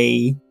it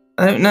I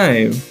don't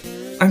know.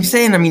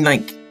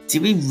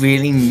 Do we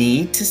really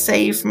need to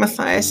save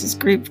Matthias's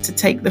group to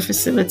take the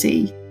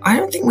facility? I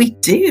don't think we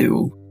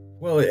do.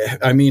 Well,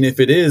 I mean, if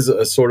it is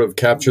a sort of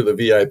capture the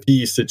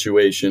VIP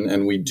situation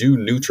and we do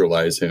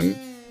neutralize him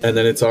and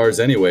then it's ours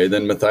anyway,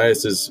 then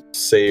Matthias is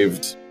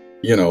saved,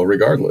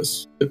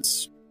 regardless.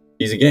 It's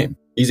easy game.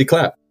 Easy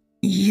clap.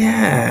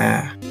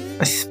 Yeah,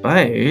 I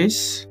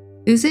suppose.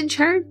 Who's in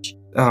charge?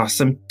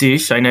 Some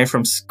douche I know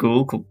from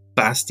school called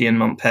Bastien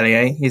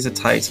Montpellier. He's a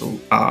total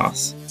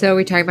arse. So are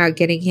we talking about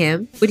getting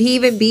him? Would he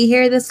even be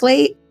here this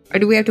late? Or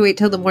do we have to wait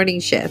till the morning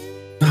shift?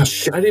 Oh,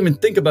 shit, I didn't even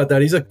think about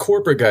that. He's a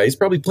corporate guy. He's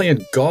probably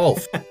playing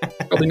golf.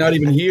 Probably not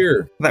even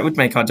here. That would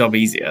make our job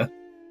easier.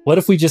 What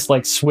if we just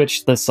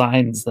switch the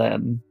signs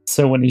then?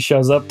 So when he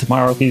shows up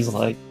tomorrow, he's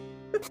like,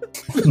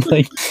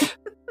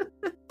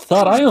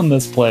 thought I owned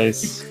this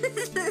place.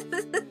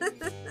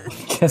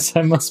 Guess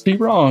I must be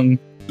wrong.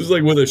 Just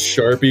with a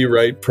Sharpie,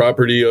 write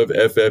property of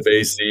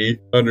FFAC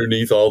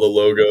underneath all the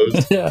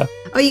logos. Yeah.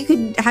 Oh, you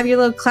could have your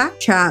little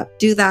claptrap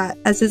do that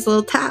as his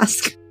little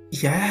task.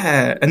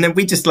 Yeah, and then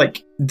we just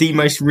the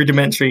most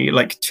rudimentary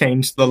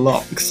change the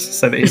locks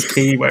so that his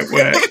key won't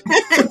work.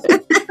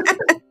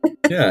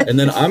 Yeah, and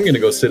then I'm gonna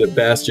go sit at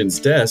Bastian's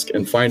desk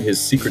and find his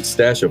secret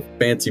stash of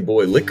fancy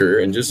boy liquor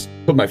and just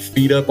put my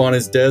feet up on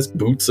his desk,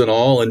 boots and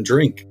all, and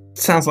drink.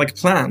 Sounds like a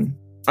plan.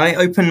 I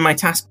open my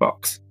task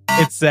box.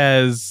 It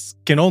says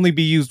can only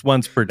be used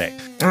once per day.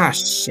 Ah,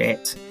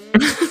 shit.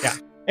 Yeah,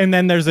 and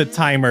then there's a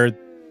timer.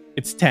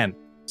 It's 10.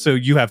 So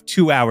you have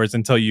 2 hours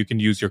until you can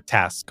use your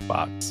task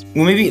box.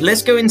 Well, maybe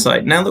let's go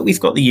inside. Now that we've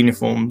got the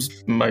uniforms,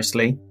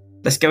 mostly,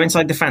 let's go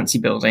inside the fancy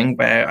building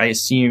where I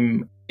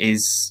assume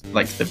is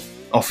like the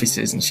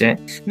offices and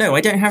shit. No,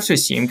 I don't have to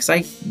assume because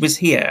I was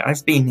here.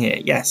 I've been here.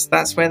 Yes,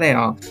 that's where they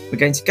are. We're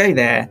going to go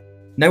there.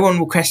 No one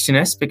will question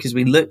us because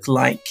we look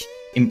like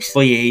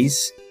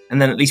employees.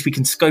 And then at least we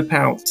can scope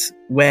out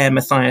where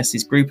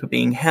Matthias's group are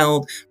being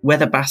held,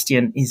 whether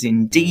Bastian is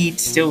indeed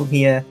still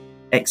here,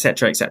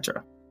 etc.,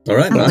 etc. All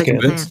right, Sounds I'm like a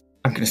convinced.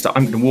 I'm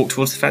going to walk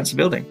towards the fancy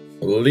building.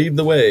 Lead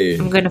the way.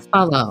 I'm going to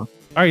follow.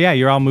 Oh yeah,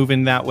 you're all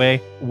moving that way.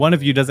 One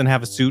of you doesn't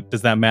have a suit.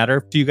 Does that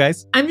matter to you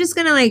guys? I'm just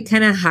going to like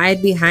kind of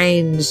hide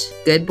behind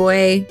Good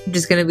Boy. I'm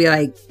just going to be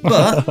like,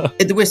 But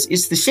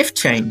it's the shift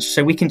change,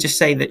 so we can just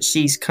say that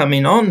she's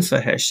coming on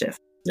for her shift.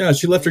 Yeah,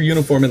 she left her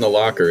uniform in the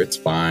locker. It's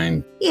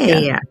fine.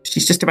 yeah,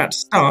 She's just about to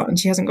start and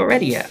she hasn't got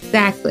ready yet.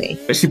 exactly.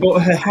 But she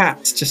bought her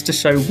hat just to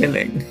show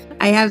willing.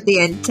 I have the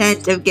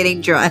intent of getting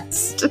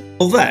dressed.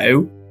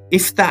 Although,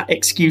 if that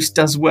excuse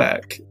does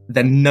work,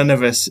 then none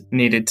of us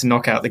needed to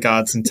knock out the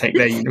guards and take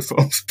their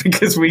uniforms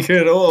because we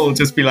could all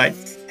just be like,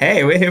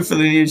 hey, we're here for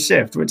the new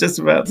shift. We're just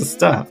about to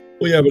start.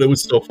 Well, yeah, but it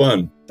was still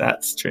fun.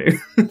 That's true.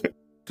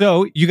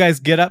 So you guys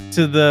get up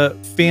to the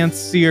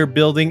fancier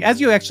building.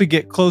 As you actually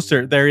get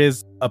closer, there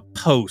is a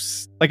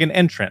post, like an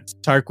entrance.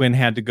 Tarquin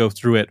had to go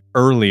through it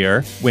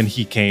earlier when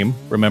he came,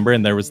 remember?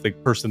 And there was the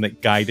person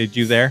that guided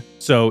you there.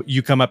 So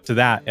you come up to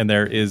that, and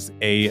there is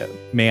a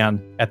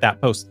man at that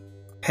post.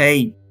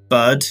 Hey,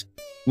 bud.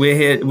 We're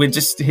here. We're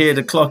just here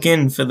to clock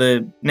in for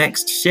the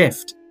next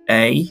shift,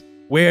 eh?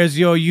 Where's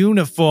your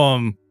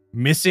uniform,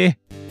 missy?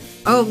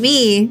 Oh,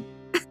 me?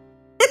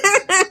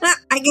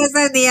 I guess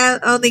I'm the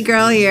only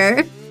girl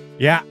here.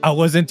 Yeah, I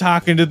wasn't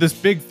talking to this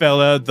big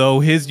fella, though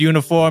his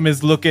uniform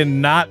is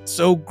looking not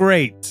so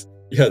great.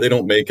 Yeah, they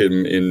don't make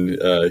him in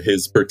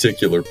his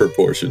particular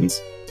proportions.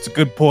 It's a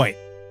good point.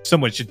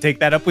 Someone should take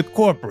that up with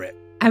corporate.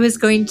 I was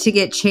going to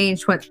get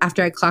changed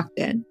after I clocked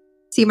in.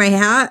 See my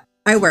hat?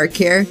 I work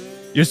here.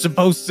 You're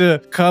supposed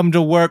to come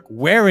to work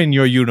wearing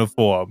your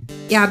uniform.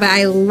 Yeah, but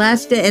I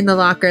left it in the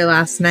locker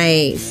last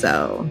night,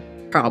 so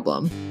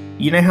problem.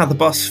 You know how the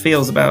boss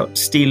feels about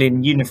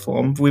stealing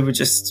uniform. We were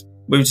just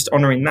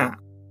honoring that.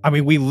 I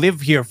mean, we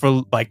live here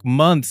for like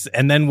months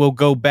and then we'll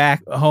go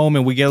back home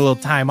and we get a little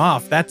time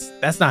off. That's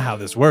not how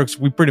this works.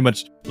 We pretty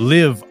much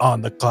live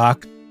on the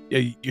clock.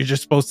 You're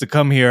just supposed to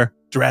come here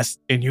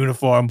dressed in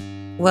uniform.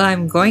 Well,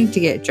 I'm going to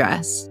get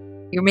dressed.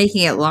 You're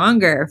making it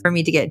longer for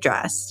me to get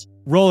dressed.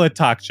 Roll a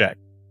talk check.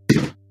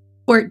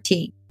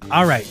 14.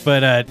 All right,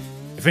 but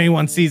if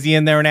anyone sees you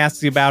in there and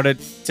asks you about it,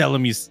 tell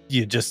them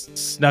you just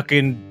snuck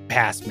in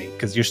past me.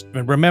 Because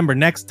remember,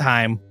 next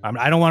time,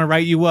 I don't want to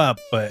write you up,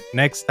 but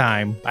next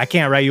time, I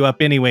can't write you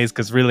up anyways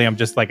because really I'm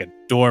just like a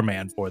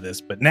doorman for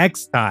this. But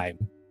next time,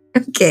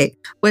 Okay,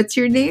 what's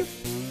your name?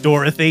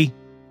 Dorothy.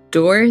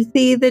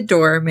 Dorothy the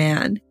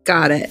doorman.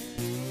 Got it.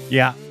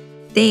 Yeah,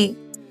 Thanks.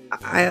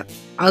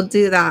 I'll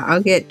do that.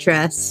 I'll get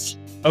dressed.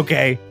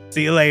 okay,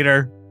 see you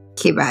later.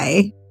 Okay,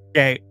 bye.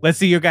 Okay, let's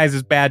see your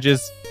guys'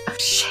 badges. Oh,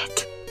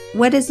 shit.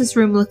 What does this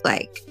room look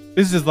like?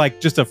 This is like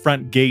just a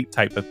front gate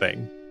type of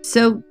thing.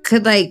 So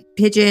could like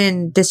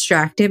Pigeon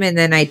distract him and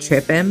then I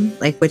trip him?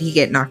 Like would he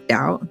get knocked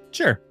out?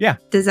 Sure, yeah.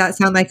 Does that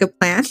sound like a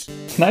plan?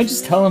 Can I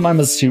just tell him I'm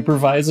a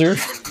supervisor?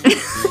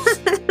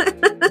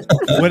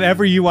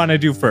 Whatever you want to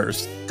do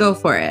first. Go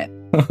for it.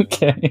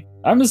 Okay.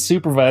 I'm a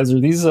supervisor.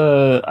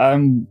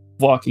 I'm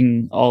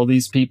walking all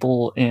these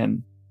people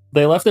in.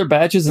 They left their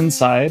badges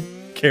inside.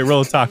 Okay,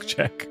 roll a talk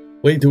check.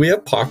 Wait, do we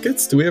have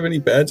pockets? Do we have any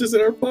badges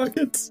in our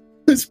pockets?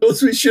 I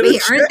suppose we should have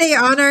Wait, aren't they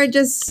on our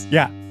just...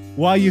 Yeah.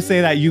 While you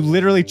say that, you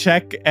literally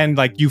check and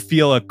like you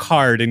feel a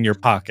card in your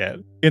pocket,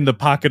 in the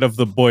pocket of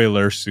the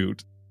boiler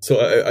suit. So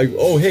I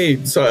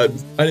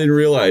didn't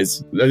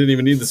realize. I didn't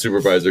even need the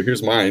supervisor.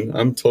 Here's mine.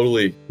 I'm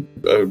totally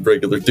a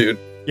regular dude.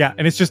 Yeah,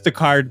 and it's just a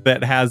card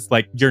that has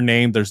like your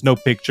name. There's no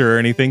picture or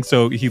anything.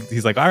 So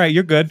he's like, all right,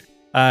 you're good.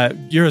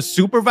 You're a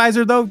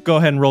supervisor though? Go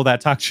ahead and roll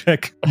that talk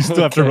check. You still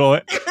have to Okay. roll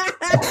it.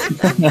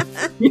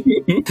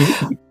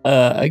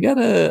 I got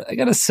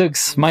a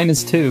 6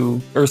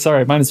 -2, or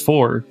sorry,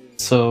 -4.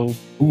 So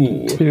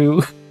Ooh.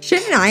 2.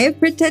 Shouldn't I have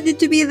pretended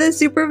to be the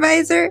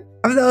supervisor?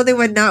 I'm the only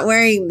one not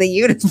wearing the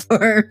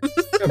uniform.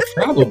 Yeah,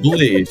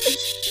 probably.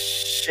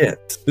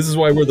 Shit. This is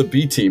why we're the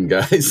B team,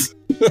 guys.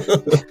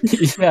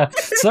 Yeah,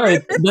 sorry,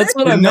 that's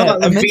what We're I not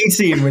meant. the B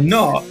team. We're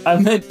not. I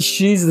meant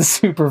she's the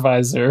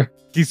supervisor.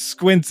 He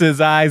squints his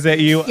eyes at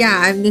you.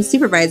 Yeah, I'm the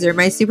supervisor.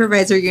 My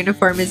supervisor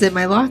uniform is in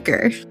my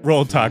locker.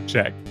 Roll talk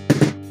check.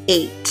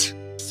 8.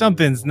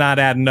 Something's not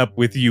adding up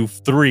with you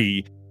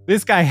 3.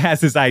 This guy has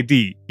his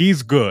ID.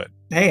 He's good.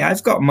 Hey,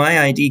 I've got my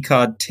ID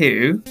card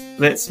too.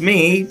 That's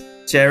me,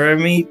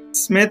 Jeremy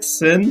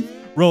Smithson.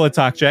 Roll a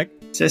talk check.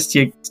 Just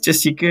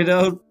your good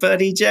old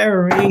buddy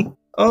Jeremy.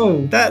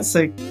 Oh, that's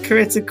a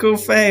critical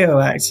fail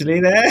actually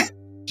there.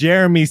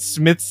 Jeremy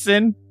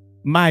Smithson,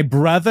 my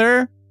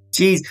brother.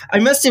 Jeez, I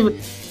must have,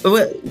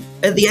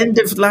 at the end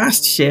of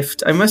last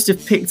shift, I must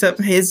have picked up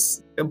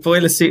his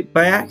boiler suit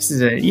by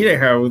accident. You know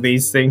how all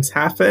these things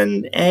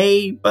happen,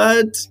 eh,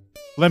 bud?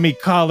 Let me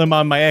call him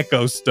on my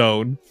Echo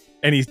Stone.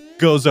 And he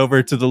goes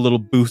over to the little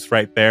booth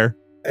right there.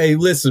 Hey,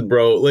 listen,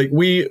 bro. Like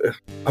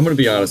I'm gonna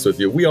be honest with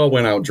you. We all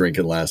went out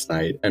drinking last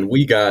night, and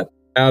we got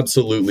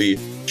absolutely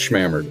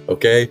schmammered.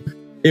 Okay,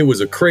 it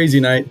was a crazy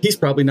night. He's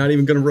probably not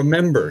even gonna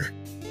remember.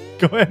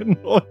 Go ahead and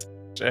roll a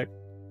check.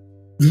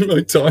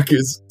 My talk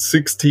is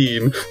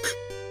 16.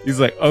 He's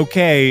like,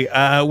 okay,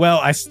 well,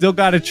 I still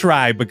got to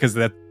try because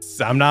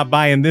I'm not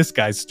buying this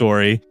guy's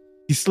story.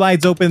 He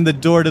slides open the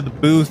door to the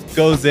booth,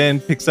 goes in,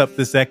 picks up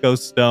this Echo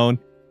Stone,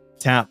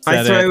 taps I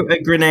at throw it.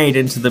 a grenade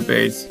into the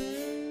booth.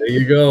 There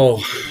you go.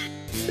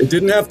 It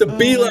didn't have to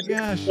be Oh my like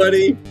gosh. this,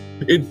 buddy.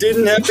 It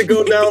didn't have to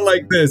go down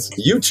like this.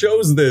 You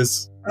chose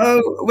this.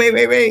 Oh,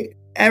 wait.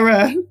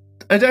 Error.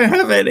 I don't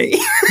have any.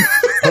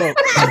 Oh,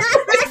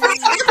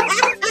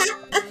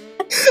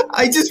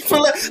 I just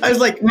pull it. I was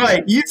like,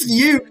 right,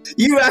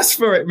 you asked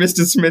for it,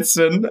 Mr.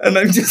 Smithson, and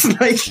I'm just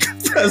like,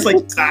 I was like,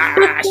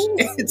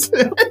 shit.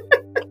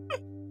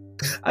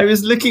 I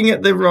was looking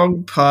at the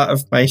wrong part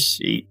of my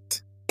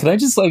sheet. can I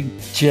just like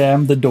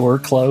jam the door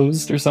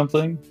closed or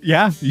something?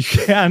 Yeah, you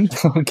can.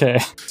 Okay.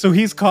 So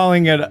he's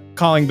calling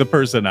the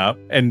person up,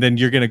 and then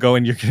you're going to go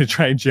and you're going to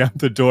try and jam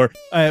the door.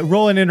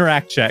 Roll an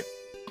interact check.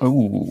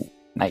 Ooh,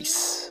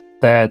 nice.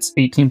 That's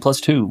 18 plus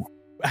 2.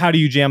 How do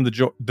you jam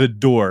the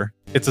door?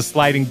 It's a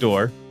sliding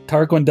door.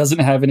 Tarquin doesn't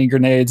have any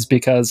grenades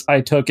because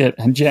I took it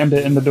and jammed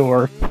it in the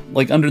door,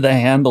 like under the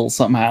handle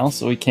somehow,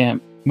 so we can't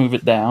move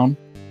it down.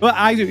 Well,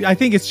 I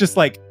think it's just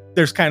like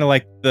there's kind of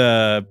like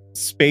the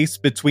space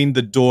between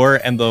the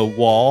door and the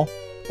wall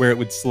where it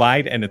would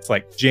slide, and it's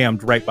like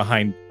jammed right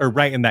behind or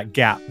right in that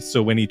gap.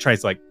 So when he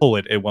tries to like pull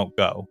it, it won't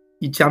go.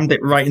 You jammed it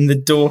right in the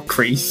door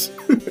crease.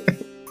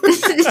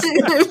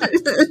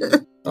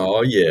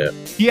 Oh, yeah.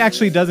 He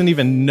actually doesn't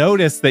even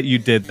notice that you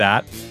did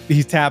that.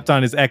 He tapped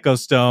on his Echo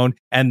Stone,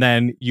 and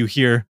then you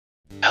hear,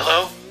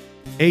 Hello?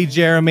 "Hey,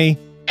 Jeremy.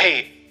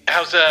 Hey,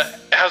 how's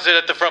it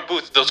at the front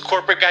booth? Those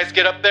corporate guys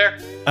get up there?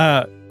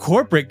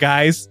 Corporate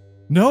guys?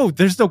 No,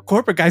 there's no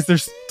corporate guys.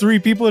 There's 3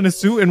 people in a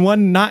suit and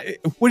one not.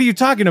 What are you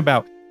talking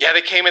about?" Yeah,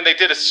 they came and they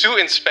did a suit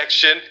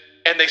inspection,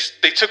 and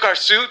they took our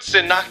suits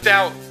and knocked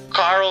out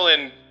Carl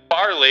and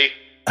Barley.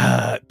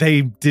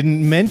 They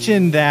didn't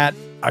mention that.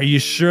 Are you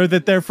sure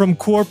that they're from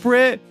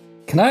corporate?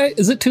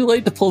 Is it too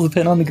late to pull the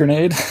pin on the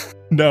grenade?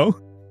 No.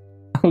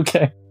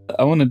 Okay.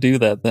 I want to do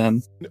that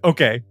then.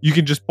 Okay, you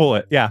can just pull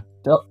it. Yeah.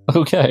 Oh,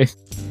 okay.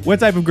 What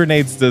type of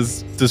grenades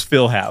does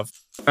Phil have?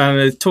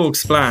 A Torque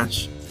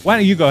Splash. Why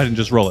don't you go ahead and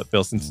just roll it,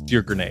 Phil, since it's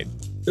your grenade?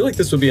 I feel like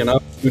this would be an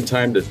opportune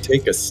time to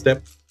take a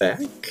step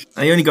back.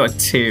 I only got a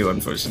 2,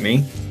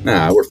 unfortunately.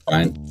 Nah, we're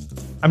fine.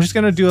 I'm just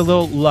going to do a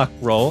little luck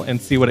roll and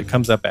see what it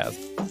comes up as.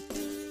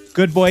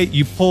 Good boy,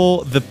 you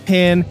pull the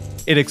pin,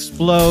 it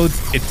explodes,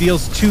 it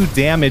deals 2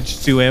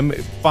 damage to him.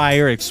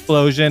 Fire,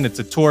 explosion, it's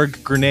a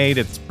Torg grenade,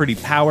 it's pretty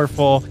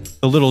powerful.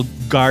 The little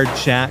guard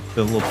shack,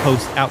 the little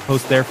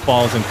outpost there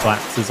falls and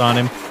collapses on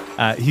him.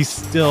 He's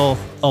still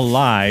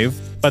alive,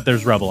 but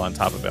there's rubble on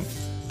top of him.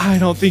 I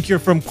don't think you're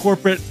from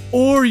corporate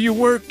or you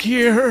work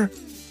here.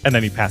 And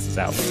then he passes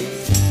out.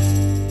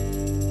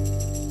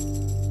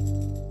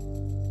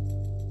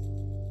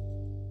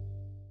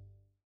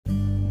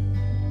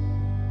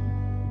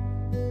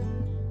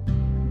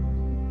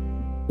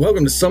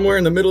 Welcome to somewhere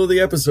in the middle of the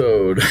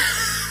episode.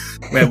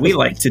 Where we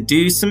like to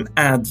do some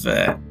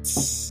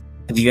adverts.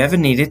 Have you ever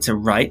needed to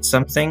write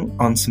something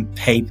on some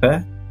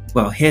paper?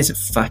 Well, here's a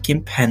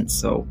fucking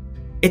pencil.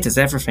 It does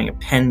everything a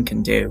pen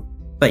can do,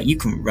 but you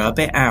can rub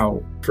it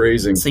out.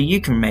 Phrasing. So you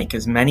can make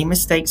as many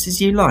mistakes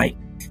as you like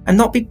and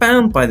not be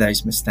bound by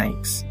those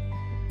mistakes.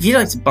 If you'd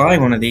like to buy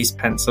one of these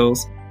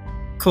pencils,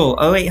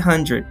 call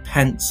 0800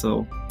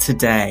 Pencil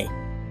today.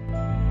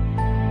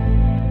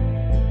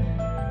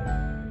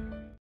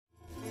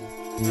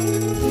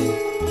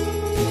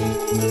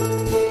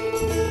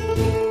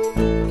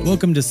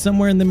 Welcome to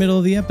Somewhere in the Middle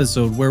of the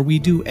Episode, where we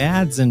do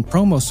ads and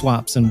promo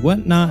swaps and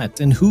whatnot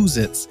and who's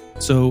it's.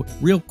 So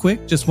real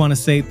quick, just want to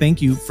say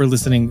thank you for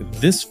listening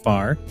this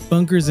far.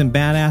 Bunkers and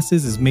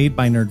Badasses is made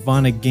by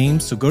Nerdvana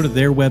Games, so go to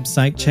their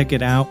website, check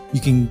it out. You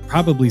can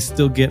probably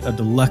still get a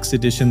deluxe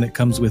edition that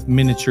comes with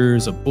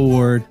miniatures, a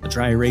board, a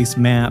dry erase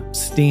map,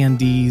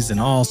 standees, and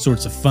all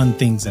sorts of fun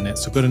things in it.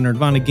 So go to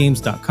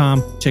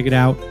nerdvanagames.com, check it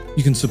out.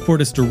 You can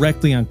support us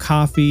directly on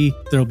Ko-fi.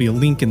 There'll be a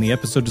link in the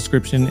episode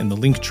description and the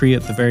link tree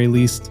at the very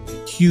least.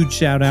 Huge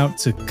shout out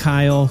to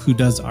Kyle, who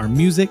does our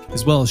music,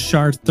 as well as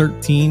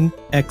Shard13,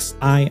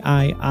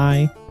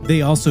 XIII.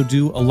 They also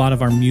do a lot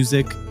of our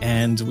music,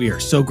 and we are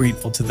so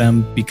grateful to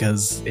them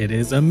because it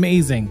is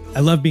amazing. I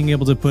love being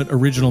able to put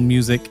original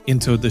music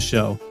into the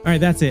show. All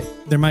right, that's it.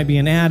 There might be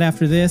an ad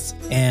after this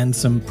and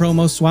some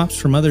promo swaps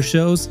from other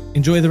shows.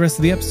 Enjoy the rest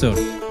of the episode.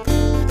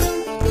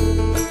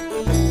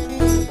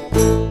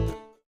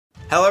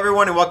 Hello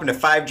everyone and welcome to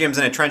 5 Gems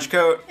in a Trench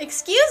Coat.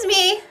 Excuse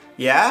me?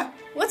 Yeah?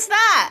 What's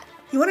that?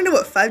 You want to know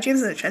what 5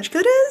 Gems in a Trench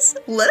Coat is?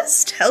 Let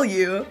us tell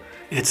you.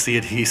 It's the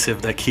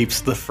adhesive that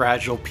keeps the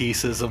fragile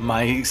pieces of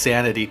my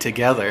sanity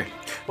together.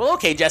 Well,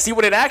 okay, Jesse,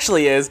 what it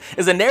actually is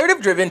a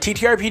narrative-driven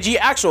TTRPG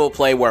actual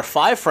play where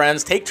 5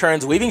 friends take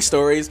turns weaving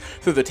stories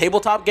through the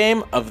tabletop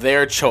game of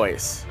their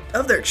choice.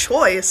 Of their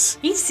choice?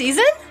 Each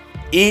season?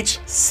 each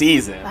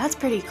season. That's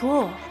pretty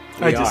cool.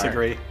 I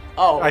disagree.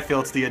 Oh. I feel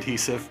it's the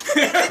adhesive.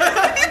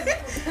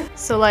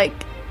 So, like,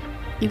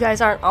 you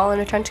guys aren't all in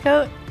a trench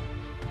coat?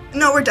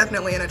 No, we're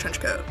definitely in a trench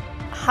coat.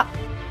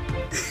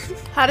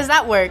 How does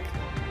that work?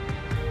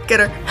 Get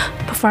her.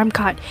 Before I'm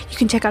caught, you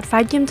can check out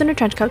 5 Games in a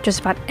Trench Coat just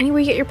about anywhere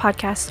you get your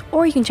podcasts,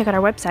 or you can check out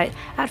our website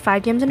at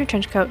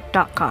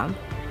 5gamesintrenchcoat.com.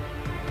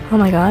 Oh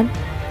my god,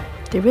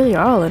 they really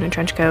are all in a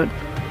trench coat.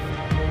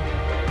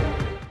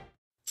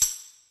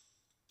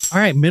 All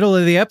right, middle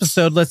of the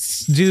episode,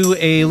 let's do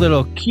a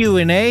little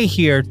Q&A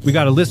here. We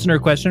got a listener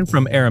question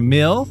from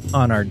Aramil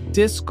on our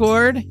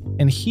Discord,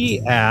 and he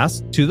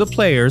asked to the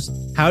players,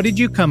 how did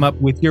you come up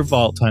with your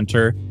Vault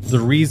Hunter, the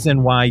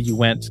reason why you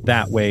went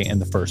that way in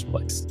the first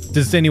place?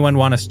 Does anyone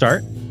want to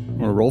start?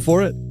 Want to roll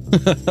for it?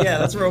 Yeah,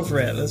 let's roll for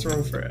it.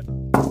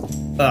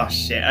 Oh,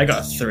 shit, I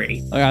got a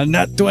 3. I got a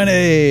nat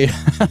 20.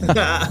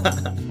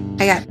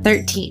 I got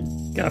 13.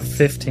 Got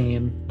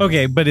 15.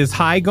 Okay, but is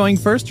high going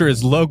first or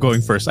is low going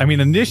first? I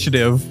mean,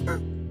 initiative. I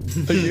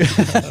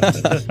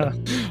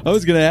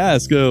was going to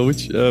ask,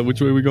 which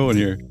way are we going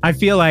here? I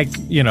feel like,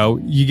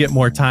 you get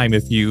more time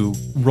if you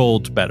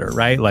rolled better,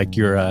 right? Like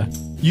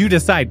you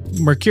decide.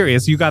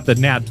 Mercurius, you got the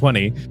nat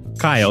 20.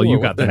 Kyle, Sure,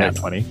 you got the nat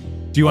 20.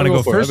 Do you want to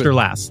go first or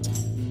last?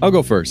 I'll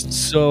go first.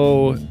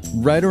 So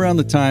right around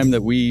the time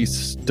that we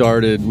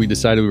decided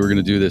we were going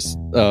to do this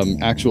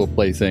actual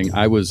play thing,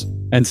 I was,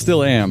 and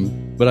still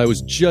am, but I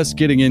was just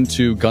getting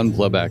into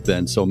Gunpla back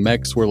then. So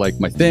mechs were like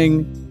my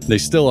thing. They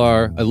still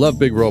are. I love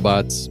big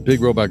robots.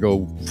 Big robot go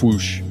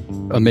whoosh.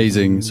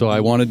 Amazing. So I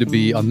wanted to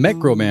be a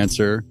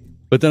mechromancer,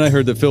 but then I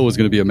heard that Phil was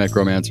going to be a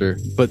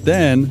mechromancer. But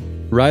then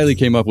Riley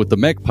came up with the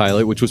mech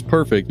pilot, which was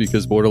perfect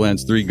because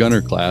Borderlands 3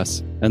 gunner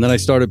class. And then I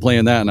started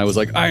playing that and I was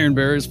like, Iron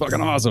Bear is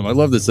fucking awesome. I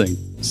love this thing.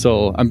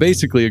 So I'm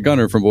basically a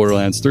gunner from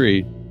Borderlands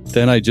 3.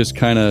 Then I just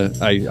kind of,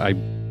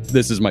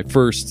 this is my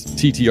first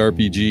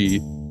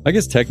TTRPG. I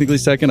guess technically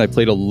second. I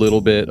played a little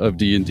bit of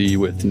D&D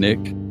with Nick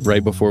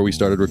right before we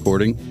started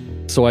recording.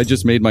 So I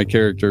just made my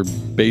character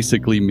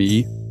basically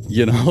me,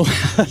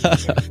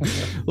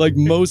 like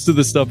most of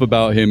the stuff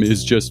about him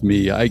is just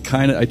me. I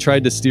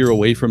tried to steer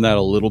away from that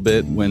a little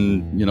bit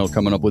when,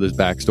 coming up with his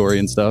backstory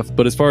and stuff.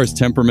 But as far as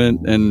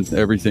temperament and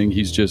everything,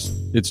 it's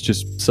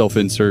just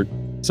self-insert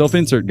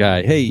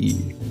guy. Hey,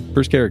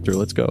 first character,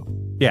 let's go.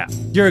 Yeah,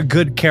 you're a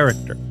good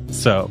character,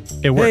 so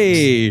it works.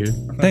 Hey,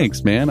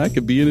 thanks, man. I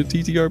could be in a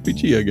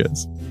TTRPG, I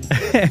guess.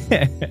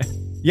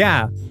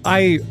 Yeah,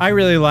 I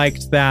really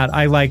liked that.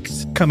 I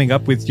liked coming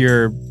up with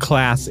your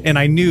class, and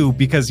I knew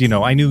because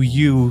I knew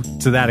you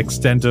to that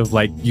extent of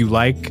like you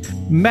like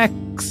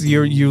mechs,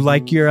 you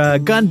like your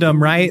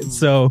Gundam, right?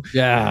 So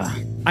yeah,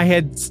 I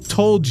had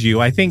told you.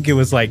 I think it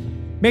was like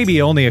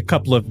maybe only a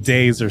couple of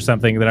days or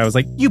something that I was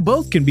like, you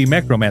both can be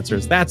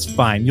mechromancers. That's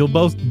fine. You'll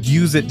both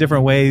use it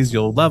different ways.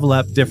 You'll level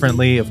up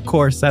differently. Of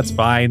course, that's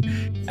fine.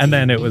 And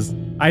then it was,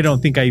 I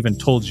don't think I even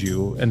told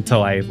you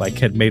until I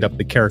had made up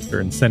the character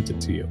and sent it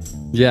to you.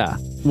 Yeah.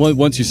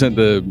 Once you sent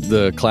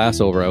the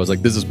class over, I was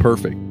like, this is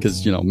perfect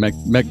because,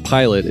 mech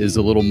pilot is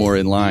a little more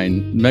in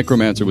line.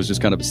 Mechromancer was just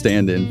kind of a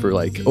stand-in for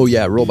oh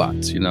yeah,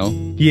 robots,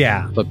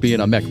 Yeah. But being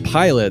a mech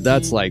pilot,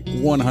 that's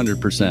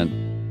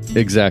 100%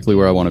 exactly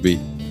where I want to be.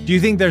 Do you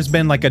think there's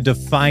been a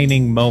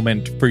defining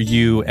moment for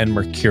you and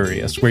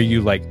Mercurius where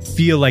you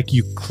feel like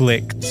you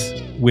clicked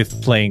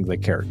with playing the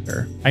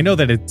character? I know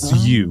that it's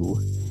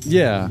you.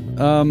 Yeah.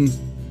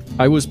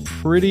 I was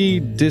pretty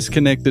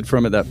disconnected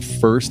from it that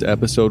first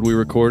episode we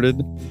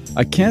recorded.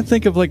 I can't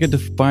think of a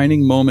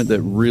defining moment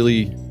that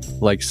really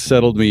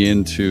settled me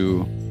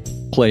into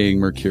playing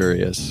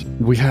Mercurius.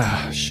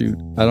 Shoot.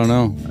 I don't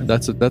know.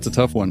 That's a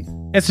tough one.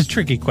 It's a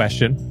tricky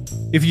question.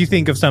 If you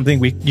think of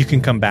something, you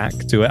can come back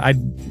to it.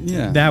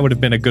 That would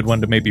have been a good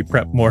one to maybe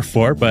prep more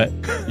for, but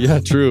yeah,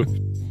 true.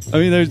 I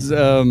mean, there's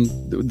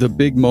the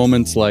big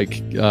moments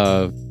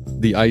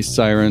the ice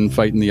siren,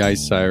 fighting the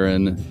ice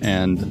siren,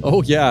 and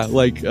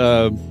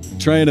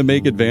trying to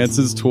make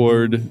advances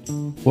toward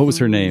what was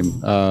her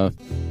name?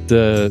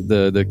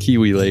 The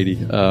Kiwi lady.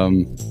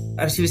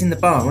 She was in the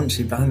bar, wasn't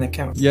she, behind the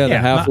counter? Yeah, the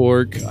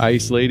half-orc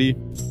ice lady.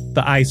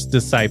 The ice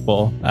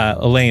disciple,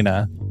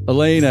 Elena.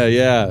 Elena,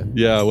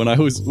 yeah. When I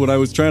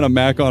was trying to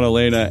mac on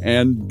Elena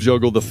and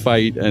juggle the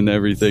fight and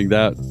everything,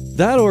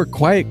 that or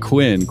Quiet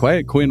Quinn.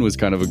 Quiet Quinn was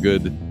kind of a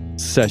good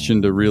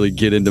session to really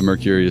get into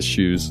Mercurius'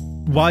 shoes.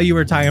 While you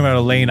were talking about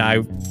Elena, I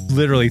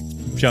literally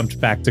jumped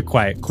back to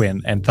Quiet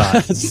Quinn and thought,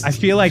 I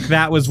feel like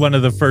that was one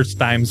of the first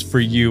times for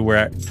you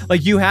where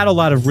you had a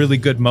lot of really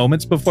good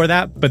moments before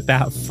that, but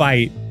that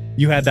fight,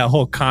 you had that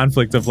whole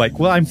conflict of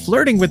I'm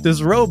flirting with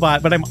this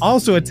robot, but I'm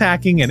also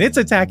attacking and it's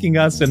attacking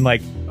us. And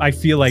I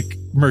feel like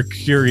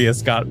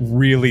Mercurius got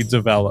really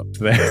developed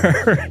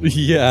there.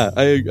 Yeah,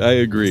 I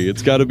agree.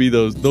 It's got to be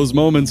those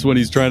moments when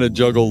he's trying to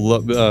juggle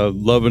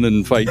loving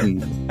and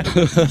fighting.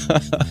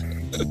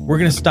 We're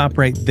going to stop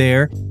right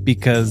there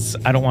because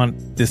I don't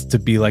want this to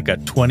be a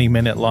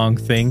 20-minute long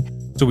thing.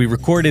 So we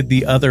recorded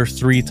the other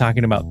 3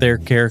 talking about their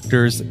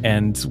characters,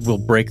 and we'll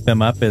break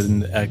them up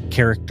in a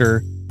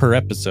character per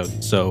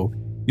episode. So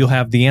You'll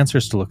have the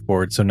answers to look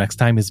forward. So next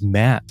time is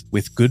Matt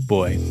with Good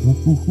Boy.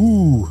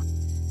 Woo-hoo-hoo.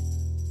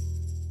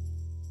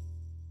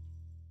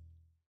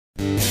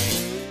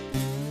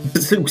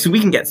 So we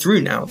can get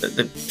through now that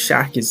the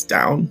shack is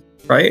down,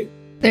 right?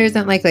 There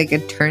isn't like a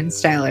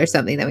turnstile or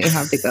something that we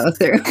have to go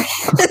through.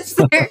 Is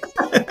there?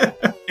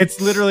 It's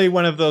literally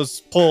one of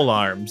those pole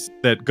arms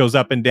that goes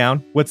up and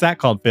down. What's that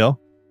called, Phil?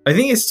 I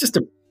think it's just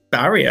a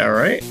barrier,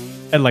 right?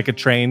 And like a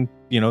train,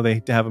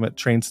 they have them at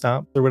train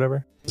stops or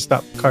whatever to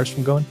stop cars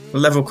from going.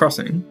 Level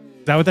crossing.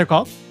 Is that what they're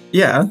called?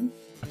 Yeah.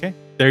 Okay,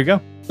 there you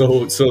go.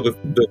 So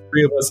the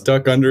three of us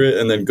duck under it,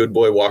 and then Good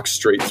Boy walks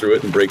straight through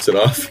it and breaks it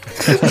off.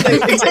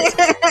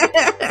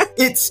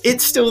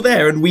 It's still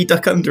there, and we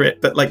duck under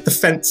it, but like the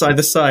fence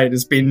either side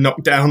has been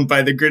knocked down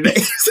by the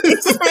grenades.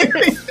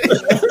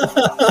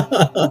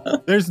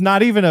 There's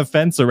not even a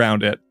fence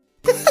around it.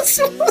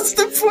 So what's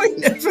the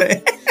point of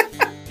it?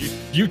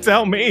 You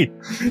tell me.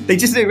 They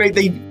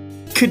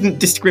couldn't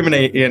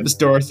discriminate against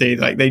Dorothy.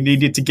 Like, they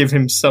needed to give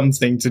him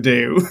something to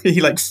do.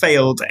 He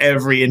failed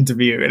every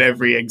interview and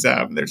every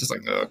exam. They're just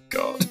like, oh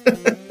god.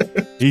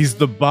 He's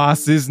the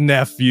boss's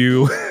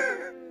nephew.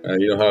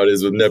 You know how it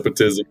is with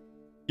nepotism.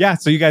 Yeah,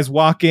 so you guys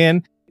walk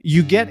in.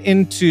 You get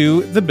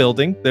into the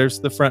building. There's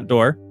the front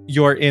door.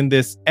 You're in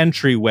this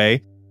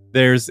entryway.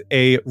 There's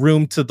a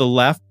room to the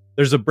left.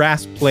 There's a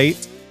brass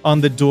plate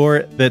on the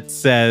door that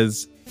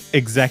says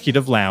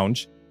Executive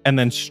Lounge. And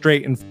then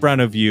straight in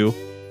front of you,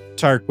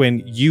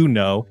 Tarquin, you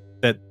know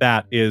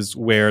that is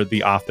where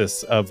the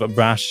office of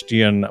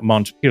Bastien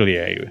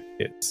Montpellier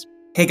is.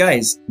 Hey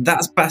guys,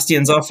 that's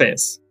Bastien's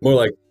office. More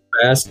like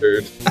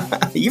bastard.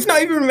 You've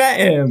not even met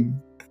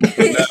him.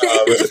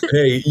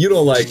 Hey, you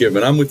don't like him,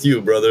 and I'm with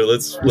you, brother.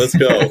 Let's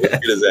go. Let's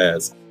get his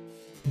ass.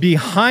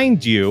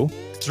 Behind you,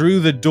 through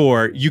the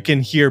door, you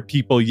can hear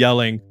people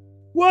yelling,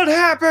 "What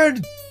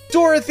happened?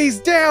 Dorothy's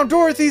down!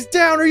 Dorothy's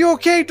down! Are you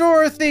okay,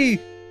 Dorothy?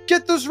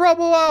 Get this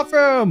rubble off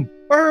him!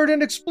 I heard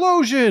an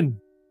explosion!"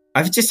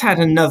 I've just had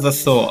another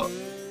thought.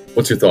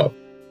 What's your thought?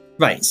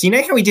 Right, so you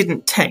know how we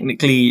didn't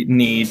technically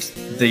need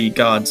the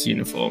guards'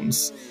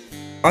 uniforms?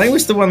 I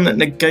was the one that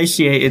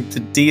negotiated the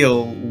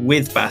deal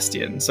with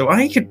Bastien, so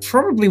I could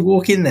probably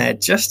walk in there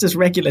just as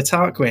regular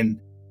Tarquin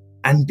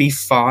and be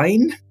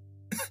fine.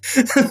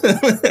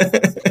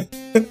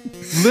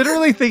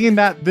 Literally thinking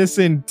that this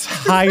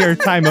entire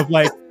time of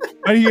why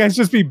don't you guys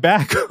just be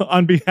back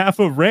on behalf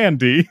of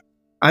Randy?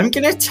 I'm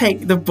going to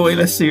take the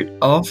boiler suit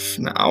off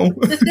now.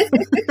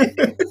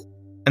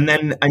 And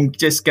then I'm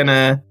just going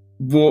to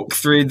walk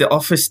through the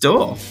office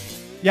door.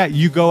 Yeah,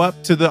 you go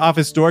up to the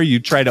office door,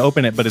 you try to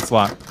open it, but it's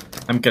locked.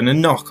 I'm going to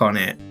knock on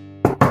it.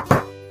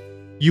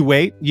 You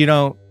wait, you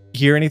don't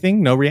hear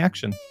anything, no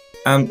reaction.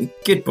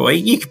 Good boy,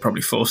 you could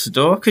probably force the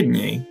door, couldn't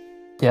you?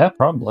 Yeah,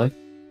 probably.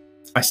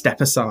 I step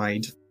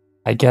aside.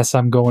 I guess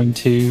I'm going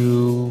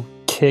to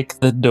kick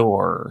the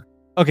door.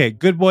 Okay,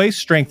 Good Boy,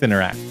 strength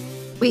interact.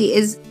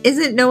 Wait,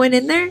 isn't no one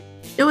in there?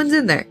 No one's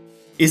in there.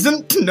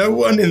 Isn't no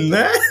one in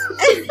there?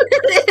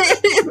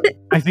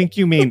 I think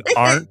you mean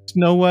aren't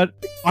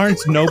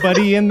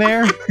nobody in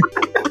there?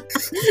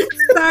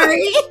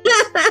 Sorry.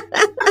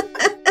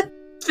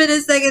 It's been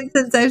a second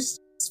since I've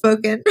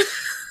spoken.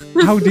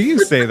 How do you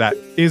say that?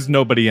 Is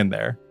nobody in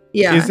there?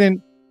 Yeah.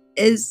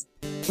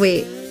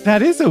 Wait.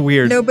 That is a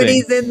weird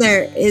Nobody's thing. in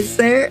there. Is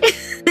there?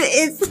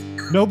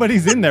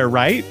 Nobody's in there,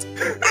 right?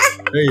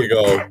 There you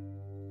go.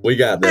 We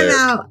got there.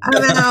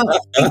 I'm out.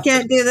 I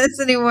can't do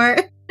this anymore.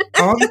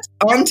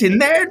 Aren't in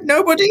there?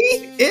 Nobody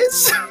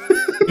is?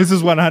 This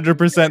is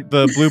 100%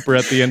 the blooper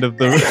at the end of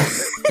the...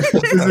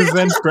 This is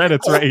end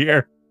credits right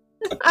here.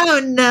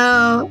 Oh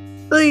no.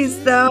 Please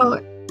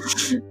don't.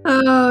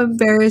 Oh,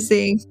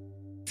 embarrassing.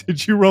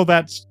 Did you roll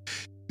that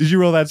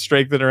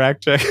strength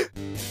interact check?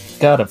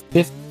 Got a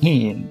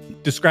 15.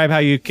 Describe how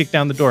you kick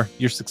down the door.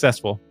 You're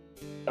successful.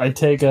 I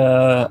take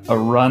a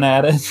run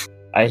at it.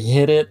 I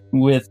hit it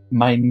with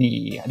my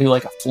knee. I do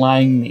like a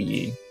flying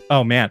knee.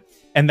 Oh, man.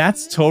 And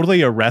that's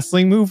totally a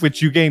wrestling move,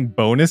 which you gain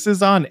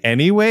bonuses on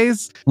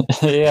anyways.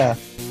 Yeah.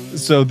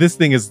 So this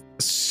thing is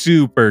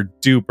super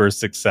duper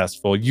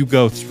successful. You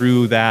go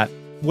through that.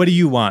 What do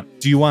you want?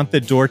 Do you want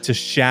the door to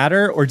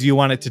shatter, or do you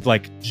want it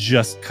to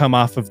just come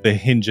off of the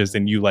hinges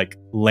and you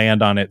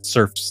land on it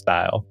surf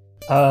style?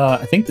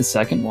 I think the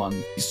second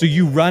one. So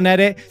you run at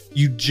it,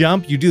 you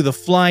jump, you do the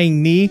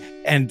flying knee,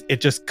 and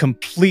it just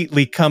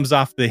completely comes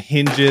off the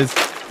hinges.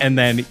 And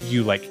then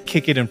you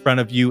kick it in front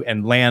of you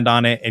and land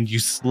on it, and you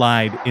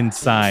slide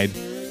inside.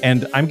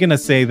 And I'm going to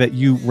say that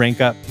you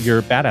rank up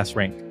your badass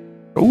rank.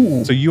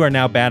 Ooh. So you are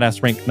now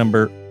badass rank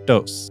number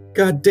 2.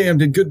 God damn,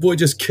 did Good Boy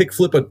just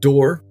kickflip a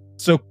door?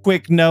 So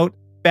quick note,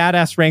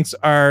 badass ranks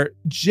are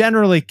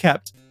generally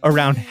kept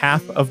around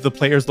half of the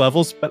player's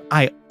levels, but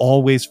I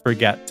always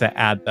forget to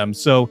add them.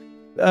 So,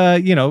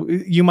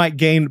 you might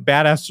gain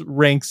badass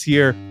ranks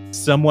here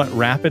somewhat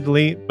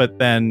rapidly, but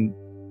then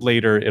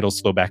later it'll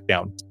slow back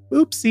down.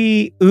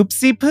 Oopsie,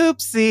 oopsie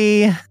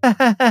poopsie.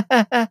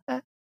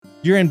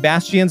 You're in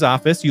Bastian's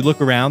office. You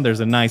look around. There's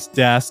a nice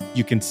desk.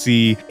 You can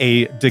see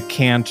a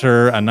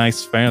decanter, a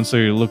nice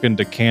fancy looking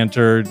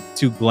decanter,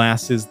 2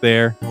 glasses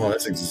there. Oh,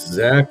 that's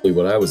exactly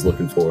what I was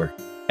looking for.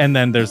 And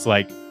then there's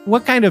like,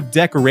 what kind of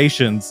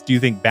decorations do you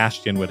think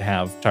Bastian would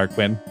have,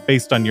 Tarquin,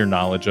 based on your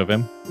knowledge of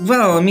him?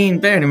 Well, I mean,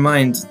 bearing in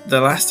mind,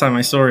 the last time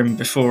I saw him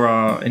before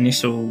our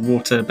initial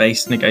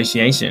water-based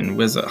negotiation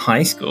was at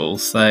high school,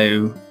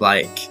 so,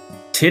 like,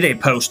 titty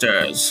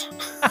posters.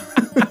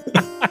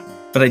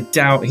 But I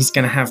doubt he's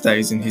going to have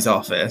those in his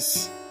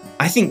office.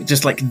 I think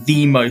just, like,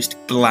 the most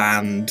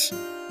bland,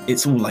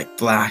 it's all, like,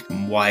 black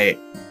and white,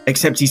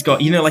 except he's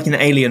got, you know, like in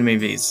the Alien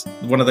movies,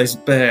 one of those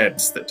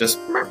birds that just...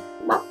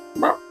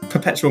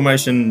 perpetual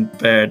motion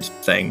bird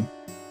thing.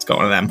 It's got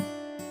one of them.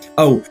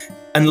 Oh,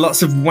 and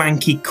lots of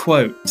wanky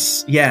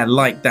quotes. Yeah,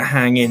 like that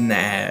hang in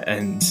there.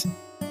 And,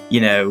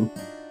 you know,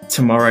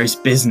 tomorrow's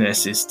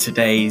business is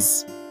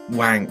today's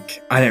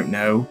wank. I don't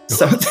know.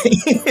 Something.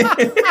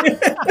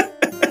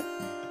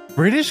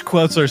 British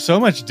quotes are so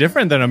much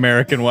different than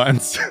American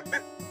ones.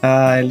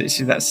 I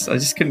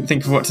just couldn't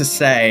think of what to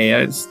say.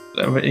 It's,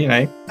 you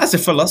know, as a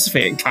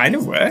philosophy, it kind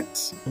of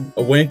works.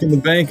 A wank in the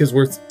bank is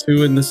worth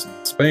 2 in the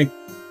spank.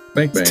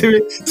 Bank.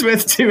 It's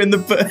worth 2 in the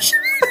bush.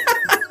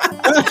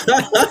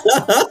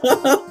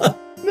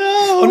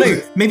 No. Oh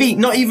no, maybe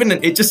not even.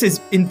 It just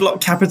says in block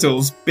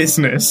capitals,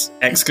 business! !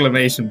 With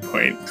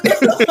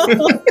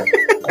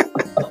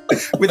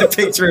a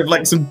picture of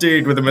like some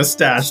dude with a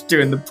mustache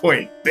doing the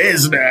point.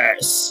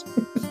 Business!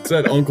 It's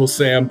that Uncle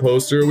Sam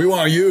poster. We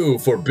want you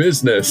for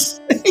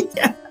business.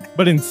 Yeah.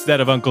 But instead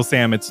of Uncle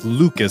Sam, it's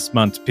Lucas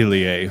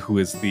Montpellier, who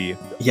is the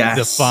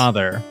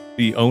father,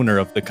 the owner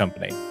of the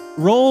company.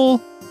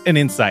 Roll an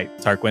insight,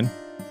 Tarquin.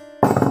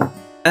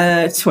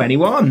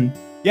 21.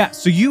 Yeah,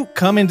 so you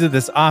come into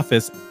this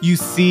office, you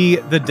see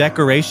the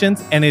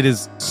decorations, and it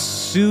is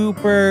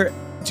super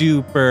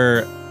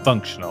duper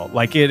functional.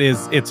 Like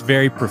it's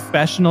very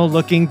professional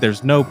looking.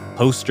 There's no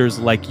posters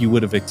like you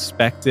would have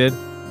expected.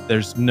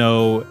 There's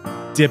no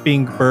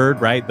dipping bird,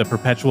 right? The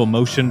perpetual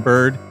motion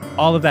bird.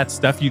 All of that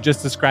stuff you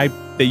just described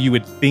that you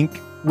would think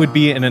would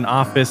be in an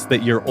office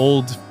that your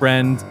old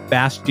friend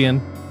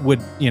Bastian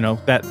would, you know,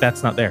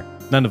 that's not there.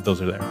 None of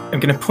those are there. I'm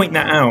going to point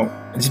that out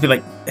and just be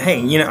like, hey,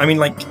 you know, I mean,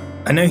 like,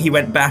 I know he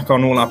went back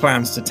on all our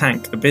plans to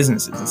tank the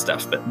businesses and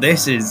stuff, but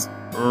this is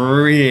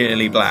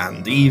really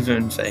bland,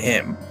 even for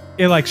him.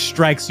 It, like,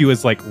 strikes you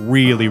as, like,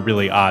 really,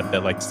 really odd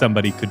that, like,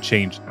 somebody could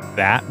change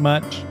that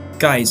much.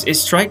 Guys, it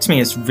strikes me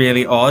as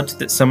really odd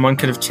that someone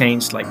could have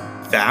changed, like,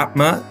 that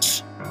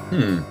much.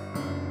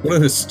 What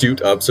an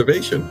astute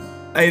observation.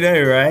 I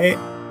know, right?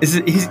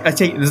 I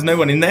take it there's no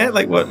one in there?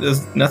 Like, what?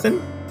 There's nothing?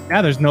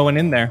 Yeah, there's no one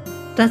in there.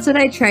 That's what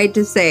I tried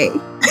to say.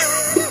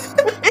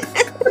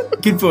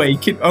 Good boy.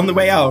 On the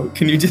way out,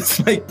 can you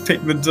just like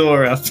pick the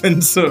door up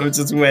and sort of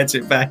just wedge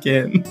it back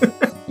in?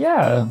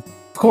 Yeah,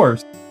 of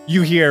course.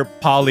 You hear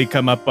Polly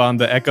come up on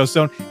the Echo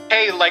Stone.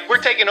 Hey, like,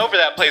 we're taking over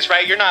that place,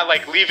 right? You're not,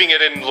 like, leaving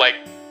it in, like,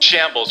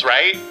 shambles,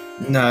 right?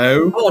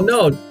 No. Oh,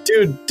 no.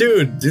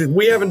 Dude,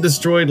 we haven't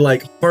destroyed,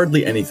 like,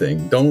 hardly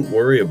anything. Don't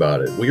worry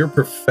about it. We are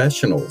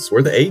professionals.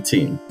 We're the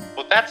A-team.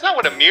 Well, that's not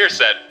what Amir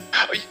said.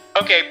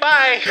 Okay,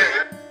 bye.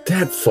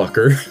 That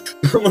fucker.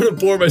 I'm gonna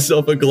pour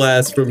myself a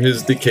glass from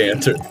his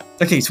decanter.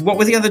 Okay, so what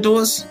were the other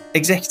doors?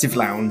 Executive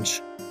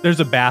lounge. There's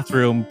a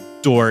bathroom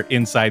door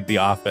inside the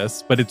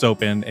office, but it's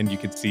open and you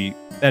can see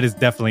that is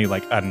definitely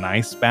like a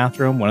nice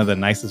bathroom, one of the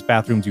nicest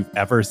bathrooms you've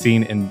ever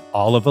seen in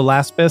all of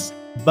Alaspis.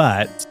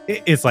 But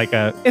it's like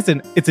it's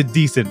a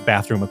decent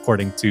bathroom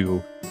according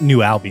to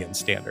New Albion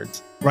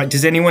standards. Right,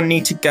 does anyone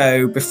need to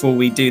go before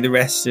we do the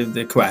rest of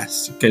the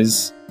quest?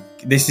 Because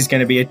this is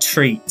going to be a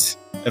treat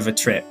of a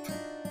trip.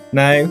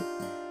 No,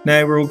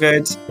 we're all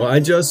good. Well, I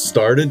just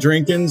started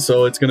drinking,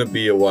 so it's going to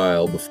be a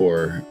while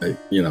before,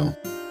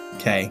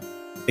 Okay.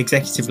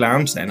 Executive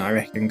lounge then, I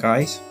reckon,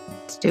 guys.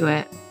 Let's do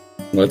it.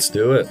 Let's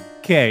do it.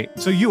 Okay,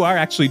 so you are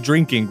actually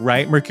drinking,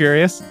 right,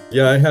 Mercurius?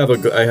 Yeah, I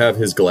have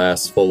his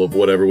glass full of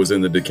whatever was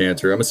in the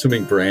decanter. I'm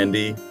assuming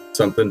brandy,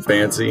 something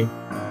fancy.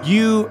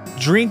 You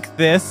drink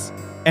this,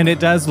 and it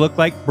does look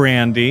like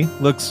brandy.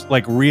 Looks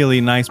like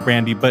really nice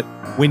brandy, but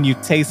when you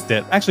taste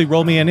it, actually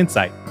roll me an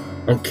insight.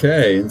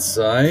 Okay,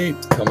 insight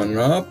coming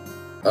up.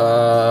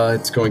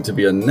 It's going to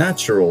be a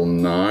natural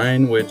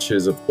 9, which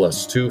is a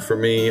 +2 for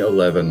me,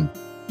 11.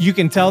 You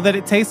can tell that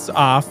it tastes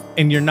off,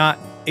 and you're not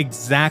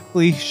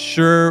exactly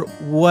sure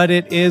what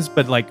it is,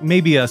 but like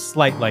maybe a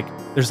slight, like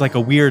there's like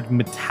a weird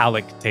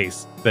metallic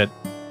taste that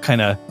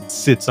kind of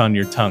sits on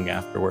your tongue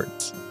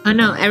afterwards. Oh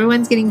no,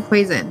 everyone's getting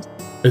poisoned.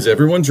 Is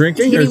everyone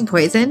drinking? Getting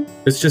poisoned?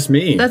 It's just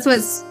me. That's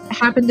what's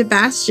happened to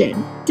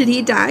Bastian. Did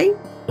he die?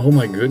 Oh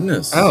my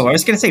goodness. Oh, I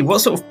was going to say, what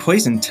sort of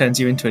poison turns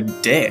you into a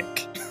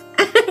dick?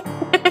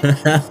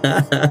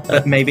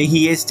 But maybe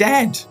he is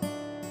dead.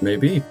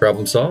 Maybe.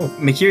 Problem solved.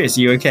 Mercurius,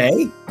 you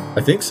okay?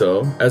 I think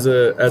so. As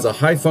a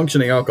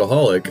high-functioning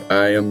alcoholic,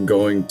 I am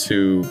going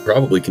to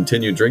probably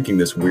continue drinking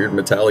this weird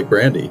metallic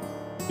brandy.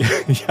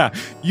 Yeah,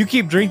 you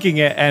keep drinking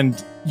it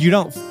and you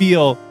don't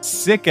feel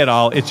sick at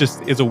all.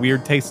 It's a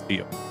weird taste to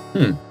you.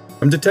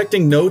 I'm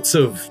detecting notes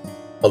of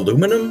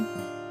Aluminum?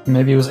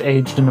 Maybe it was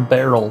aged in a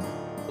barrel,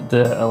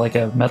 like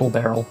a metal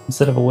barrel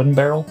instead of a wooden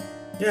barrel.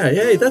 Yeah,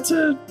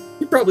 you're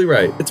probably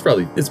right. It's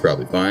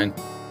probably fine.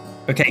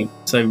 Okay,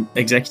 so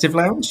executive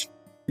lounge?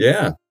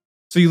 Yeah.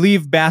 So you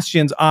leave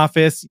Bastion's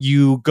office,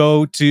 you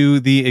go to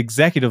the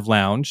executive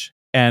lounge,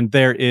 and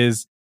there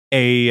is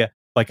a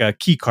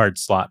key card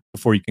slot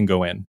before you can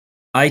go in.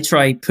 I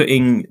try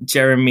putting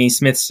Jeremy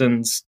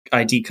Smithson's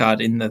ID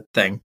card in the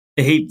thing.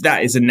 That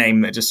is a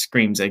name that just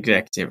screams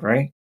executive,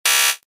 right?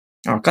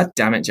 Oh, God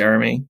damn it,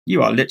 Jeremy.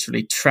 You are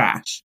literally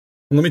trash.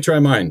 Let me try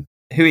mine.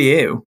 Who are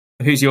you?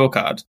 Who's your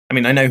card? I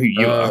mean, I know who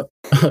you are.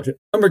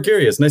 I'm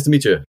Mercurius. Nice to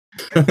meet you.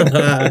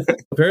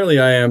 Apparently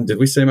I am. Did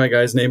we say my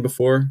guy's name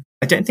before?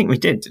 I don't think we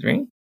did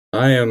we?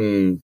 I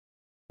am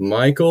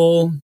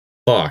Michael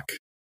Bach.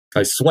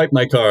 I swipe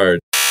my card.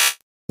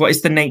 What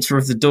is the nature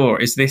of the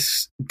door? Is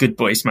this good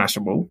boy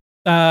smashable?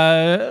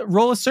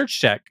 Roll a search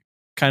check,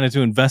 kind of to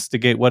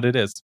investigate what it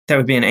is. That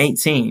would be an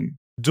 18.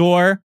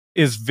 Door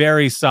is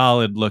very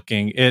solid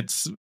looking.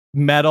 It's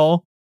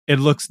metal. It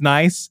looks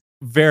nice,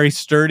 very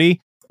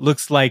sturdy.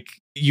 Looks like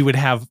you would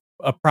have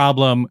a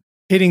problem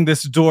hitting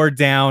this door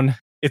down.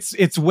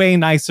 It's way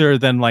nicer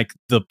than like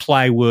the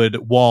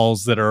plywood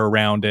walls that are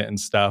around it and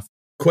stuff.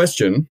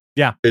 Question.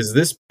 Yeah. Is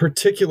this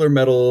particular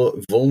metal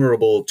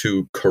vulnerable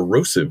to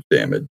corrosive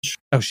damage?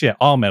 Oh shit,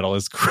 all metal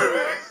is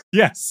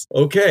yes.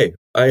 Okay,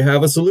 I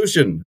have a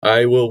solution.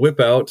 I will whip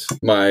out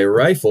my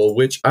rifle,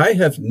 which I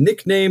have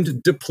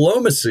nicknamed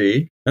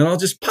Diplomacy, and I'll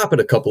just pop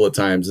it a couple of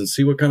times and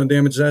see what kind of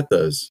damage that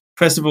does.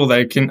 First of all,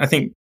 though, I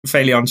think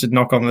Phaleon should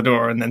knock on the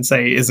door and then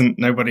say, "Isn't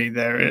nobody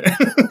there?"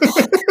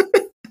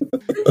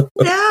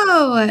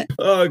 No.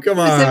 Oh, come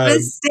on. It's a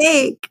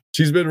mistake.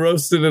 She's been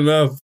roasted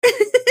enough.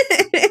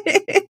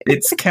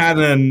 It's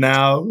canon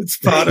now. It's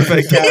part of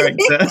her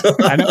character.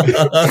 I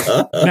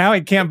know. Now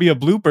it can't be a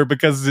blooper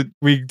because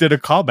we did a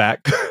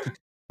callback.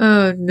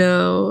 Oh,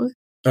 no.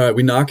 All right,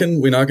 we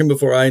knocking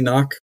before I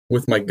knock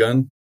with my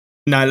gun?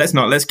 No, let's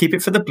not. Let's keep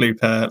it for the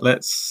blooper.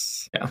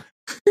 Yeah.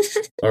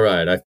 All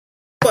right, I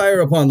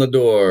fire upon the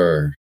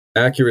door.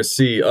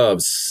 Accuracy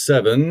of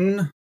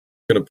 7.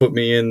 Going to put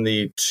me in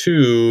the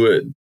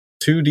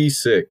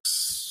 2d6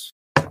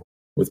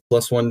 with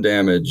 +1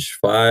 damage.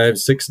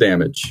 6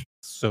 damage.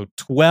 So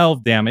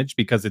 12 damage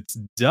because it's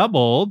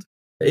doubled.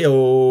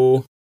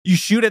 Heyo. You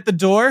shoot at the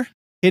door,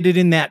 hit it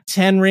in that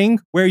 10 ring.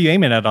 Where are you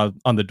aiming at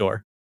on the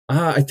door?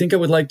 I think I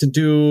would like to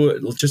do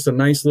just a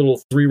nice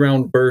little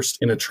 3-round burst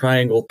in a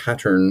triangle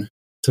pattern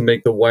to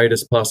make the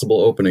widest possible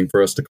opening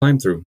for us to climb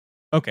through.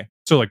 Okay.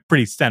 So like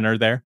pretty center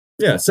there.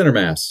 Yeah, center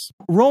mass.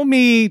 Roll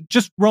me a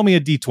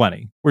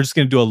d20. We're just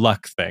going to do a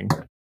luck thing.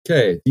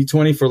 Okay,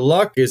 d20 for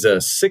luck is a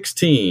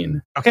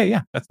 16. Okay,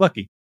 yeah, that's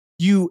lucky.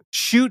 You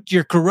shoot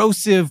your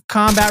corrosive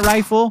combat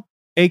rifle,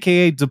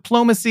 aka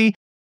Diplomacy.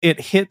 It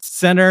hits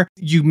center.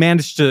 You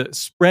manage to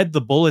spread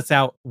the bullets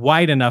out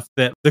wide enough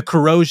that the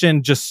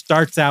corrosion just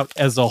starts out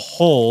as a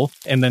hole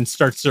and then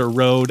starts to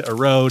erode.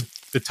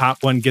 The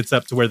top one gets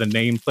up to where the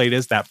nameplate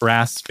is, that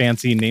brass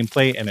fancy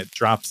nameplate, and it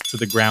drops to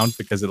the ground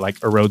because it like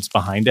erodes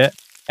behind it.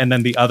 And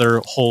then the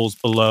other holes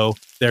below,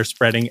 they're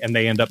spreading and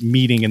they end up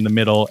meeting in the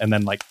middle. And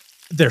then like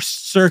they're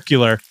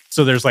circular.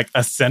 So there's like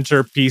a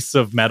center piece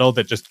of metal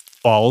that just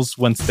falls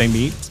once they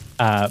meet.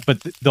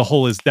 But the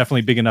hole is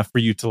definitely big enough for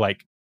you to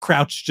like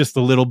crouch just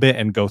a little bit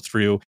and go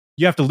through.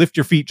 You have to lift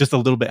your feet just a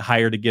little bit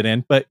higher to get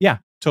in. But yeah,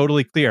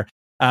 totally clear.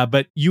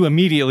 But you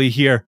immediately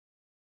hear,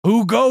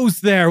 "Who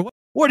goes there?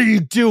 What are you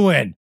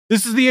doing?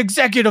 This is the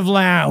executive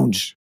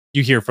lounge."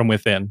 You hear from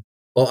within.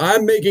 Well,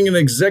 I'm making an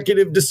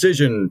executive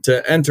decision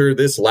to enter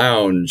this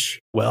lounge.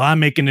 Well, I'm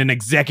making an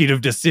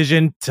executive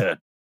decision to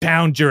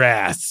pound your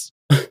ass.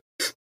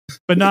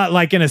 But not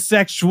like in a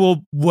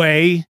sexual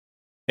way.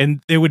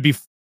 And it would be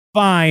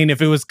fine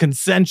if it was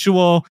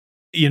consensual.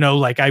 You know,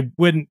 like I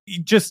wouldn't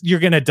you're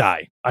going to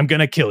die. I'm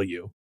going to kill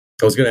you.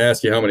 I was going to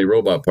ask you how many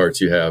robot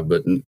parts you have,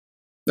 but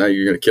now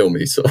you're going to kill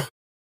me. So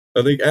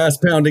I think ass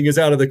pounding is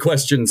out of the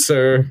question,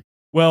 sir.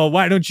 Well,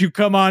 why don't you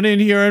come on in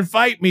here and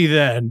fight me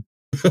then?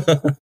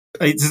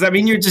 Does that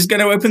mean you're just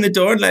going to open the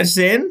door and let us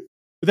in?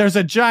 There's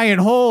a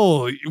giant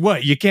hole.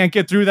 What, you can't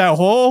get through that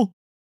hole?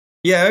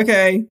 Yeah,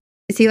 okay.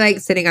 Is he like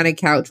sitting on a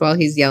couch while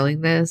he's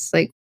yelling this?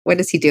 Like, what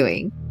is he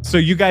doing? So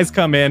you guys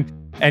come in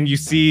and you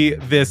see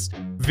this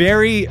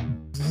very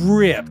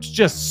ripped,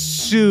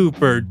 just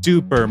super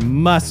duper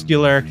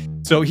muscular.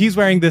 So he's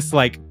wearing this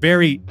like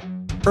very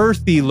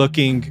earthy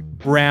looking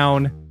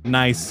brown,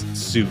 nice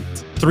suit,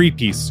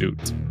 3-piece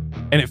suit.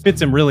 And it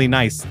fits him really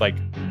nice, like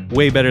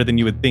way better than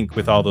you would think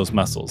with all those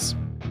muscles.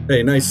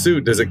 Hey, nice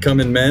suit. Does it come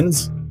in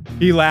men's?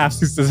 He laughs.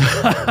 He says,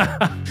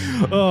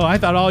 "Oh, I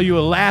thought all you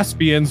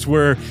Alaspians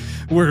were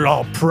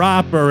all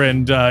proper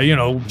and,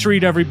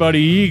 treat everybody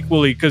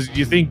equally because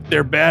you think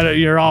they're bad.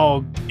 You're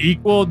all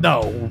equal.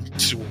 No,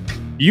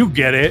 you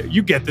get it.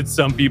 You get that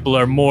some people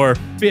are more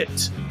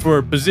fit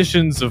for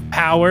positions of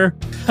power."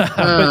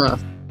 Ugh.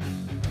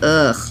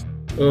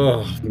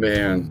 Oh,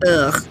 man.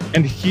 Ugh.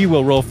 And he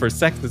will roll for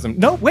sexism.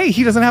 No, wait,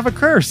 he doesn't have a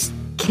curse.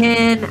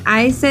 Can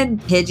I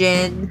send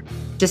Pigeon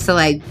just to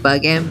like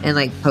bug him and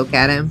like poke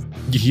at him?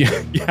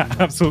 Yeah,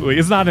 absolutely.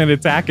 It's not an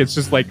attack. It's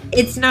just like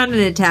It's not an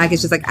attack.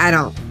 It's just like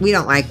we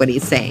don't like what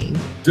he's saying.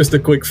 Just a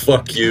quick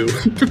fuck you.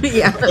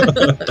 Yeah.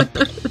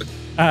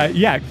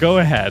 yeah. Go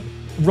ahead.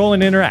 Roll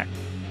and interact.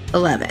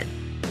 11.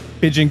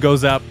 Pigeon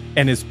goes up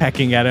and is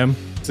pecking at him.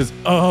 Says,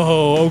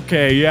 "Oh,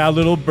 okay, yeah,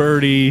 little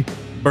birdie.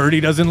 Birdie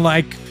doesn't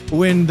like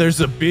when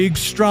there's a big,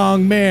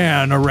 strong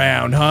man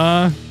around,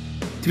 huh?"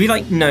 Do we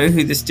like know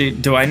who this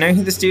dude? Do I know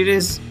who this dude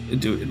is? We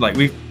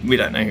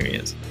don't know who he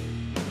is.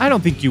 I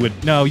don't think you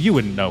would. No, you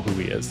wouldn't know who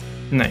he is.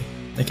 No.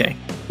 Okay.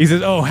 He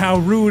says, "Oh, how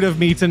rude of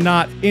me to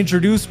not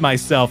introduce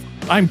myself.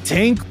 I'm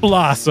Tank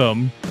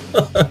Blossom."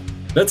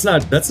 That's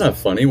not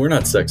funny. We're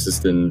not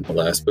sexist in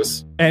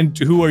Alaspis. And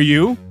who are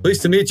you?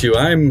 Pleased to meet you.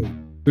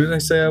 Who did I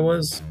say I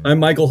was? I'm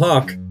Michael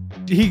Hawk.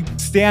 He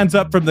stands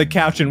up from the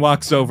couch and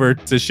walks over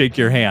to shake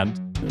your hand.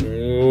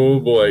 Oh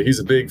boy, he's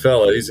a big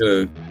fella. He's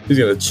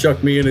gonna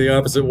chuck me into the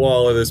opposite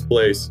wall of this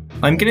place.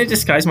 I'm gonna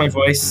disguise my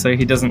voice so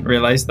he doesn't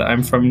realize that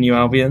I'm from New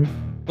Albion.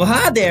 Well,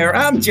 hi there.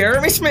 I'm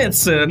Jeremy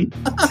Smithson.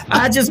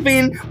 I just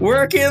been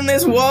working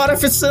this water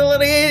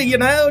facility,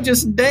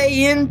 just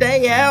day in,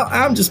 day out.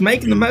 I'm just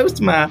making the most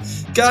of my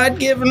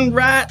God-given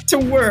right to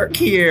work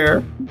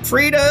here.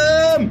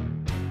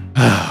 Freedom!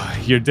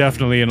 You're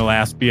definitely an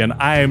Alaspian.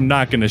 I am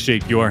not going to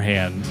shake your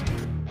hand.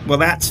 Well,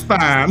 that's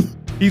fine.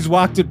 He's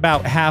walked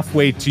about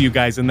halfway to you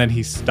guys, and then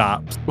he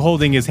stopped,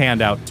 holding his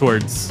hand out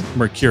towards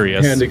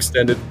Mercurius. Hand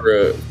extended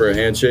for a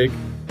handshake?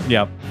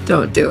 Yep.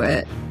 Don't do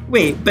it.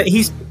 Wait, but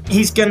he's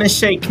gonna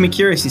shake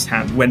Mercurius's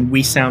hand when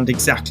we sound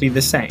exactly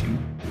the same.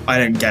 I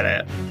don't get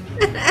it.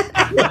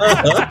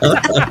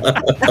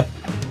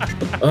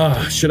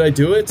 Should I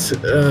do it?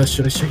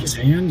 Should I shake his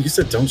hand? You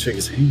said don't shake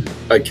his hand.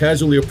 I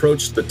casually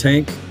approach the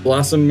Tank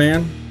Blossom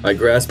man. I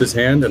grasp his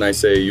hand and I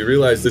say, "You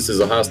realize this is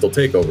a hostile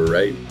takeover,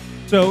 right?"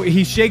 So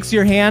he shakes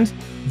your hand,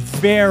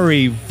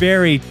 very,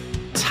 very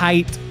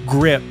tight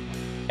grip,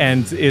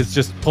 and is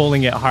just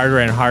pulling it harder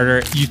and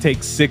harder. You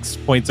take 6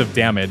 points of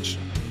damage.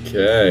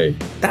 Okay.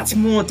 That's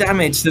more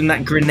damage than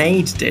that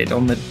grenade did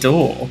on the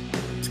door.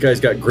 This guy's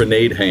got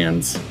grenade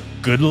hands.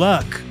 Good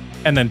luck.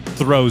 And then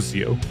throws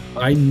you.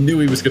 I knew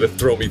he was going to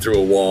throw me through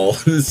a wall.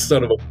 This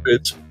son of a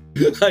bitch.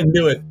 I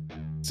knew it.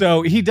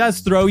 So he does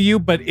throw you,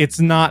 but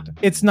it's not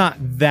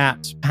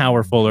that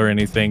powerful or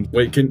anything.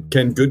 Wait,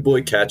 can Good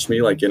Boy catch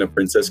me like in a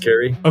princess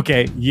carry?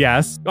 Okay,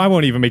 yes. I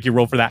won't even make you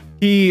roll for that.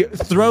 He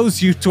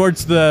throws you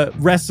towards the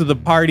rest of the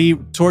party,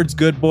 towards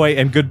Good Boy,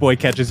 and Good Boy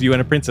catches you in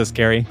a princess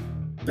carry.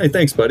 Hey,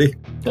 thanks, buddy.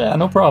 Yeah,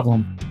 no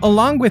problem.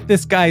 Along with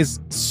this guy's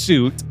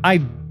suit,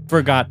 I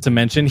forgot to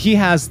mention, he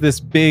has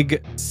this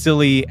big,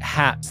 silly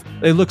hat.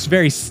 It looks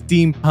very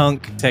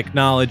steampunk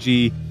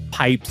technology.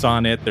 Pipes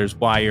on it, there's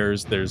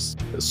wires, there's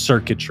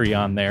circuitry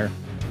on there.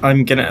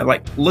 I'm gonna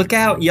look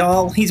out,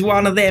 y'all. He's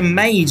one of them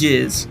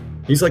mages.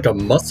 He's like a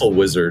muscle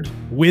wizard.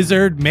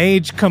 Wizard,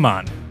 mage, come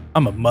on.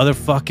 I'm a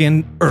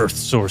motherfucking earth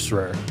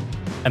sorcerer.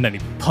 And then he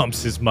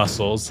pumps his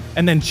muscles,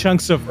 and then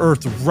chunks of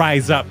earth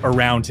rise up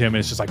around him, and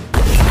it's just like...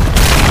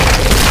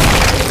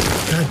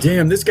 God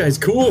damn, this guy's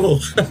cool.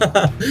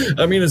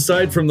 I mean,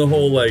 aside from the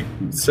whole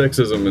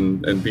sexism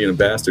and being a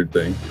bastard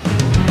thing.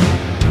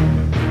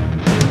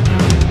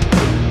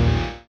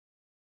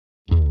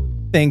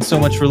 Thanks so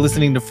much for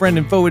listening to Friend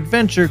and Foe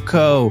Adventure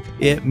Co.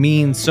 It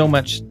means so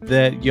much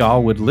that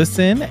y'all would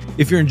listen.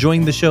 If you're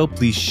enjoying the show,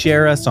 please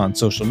share us on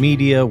social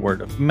media,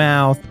 word of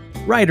mouth,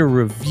 write a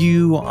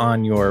review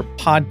on your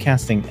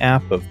podcasting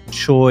app of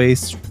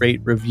choice,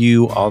 rate,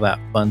 review, all that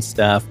fun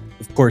stuff.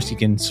 Of course, you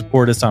can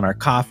support us on our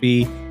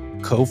Ko-fi,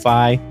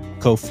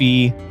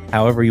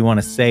 however you want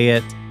to say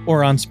it,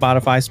 or on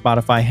Spotify.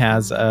 Spotify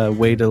has a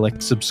way to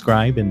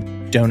subscribe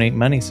and donate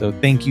money. So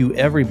thank you,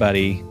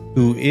 everybody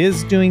who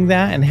is doing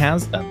that and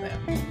has done that.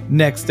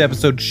 Next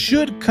episode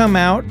should come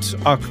out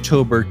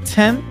October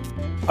 10th.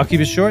 I'll keep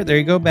it short. There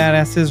you go,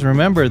 badasses.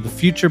 Remember, the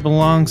future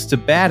belongs to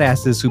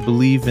badasses who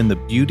believe in the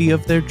beauty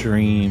of their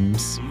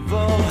dreams.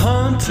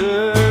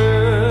 Hunter,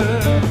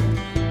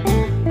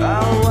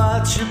 I'll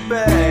watch your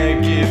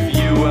back if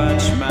you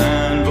watch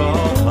mine,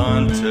 Vault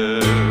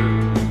Hunter.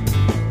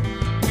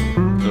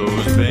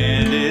 Those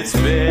bandits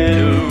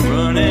better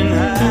running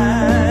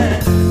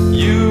high.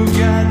 You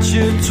got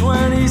your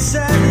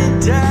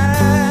 20-sided die.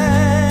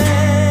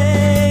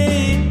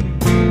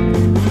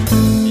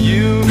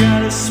 You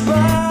got a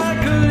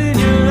sparkle in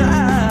your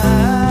eye.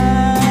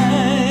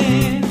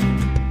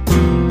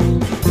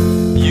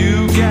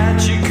 You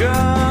got your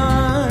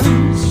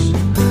guns.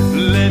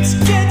 Let's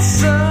get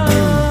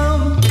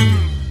some.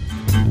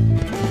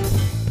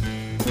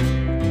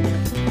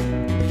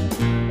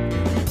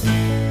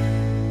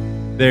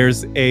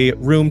 There's a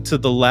room to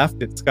the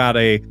left. It's got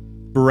a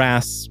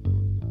brass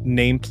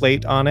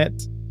nameplate on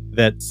it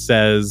that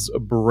says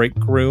break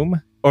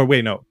room. Or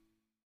wait, no.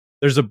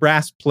 There's a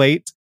brass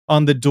plate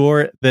on the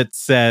door that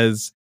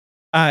says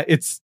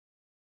it's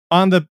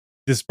on the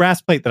this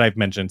brass plate that I've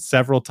mentioned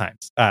several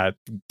times,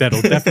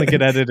 that'll definitely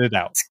get edited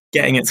out.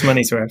 Getting its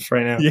money's worth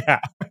right now. Yeah.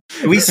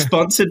 Are we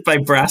sponsored by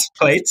Brass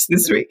Plates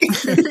this week?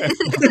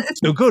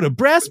 So go to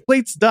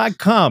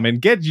brassplates.com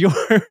and get your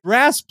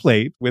brass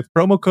plate with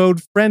promo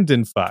code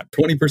FriendandFuck.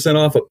 20%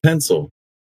 off a pencil.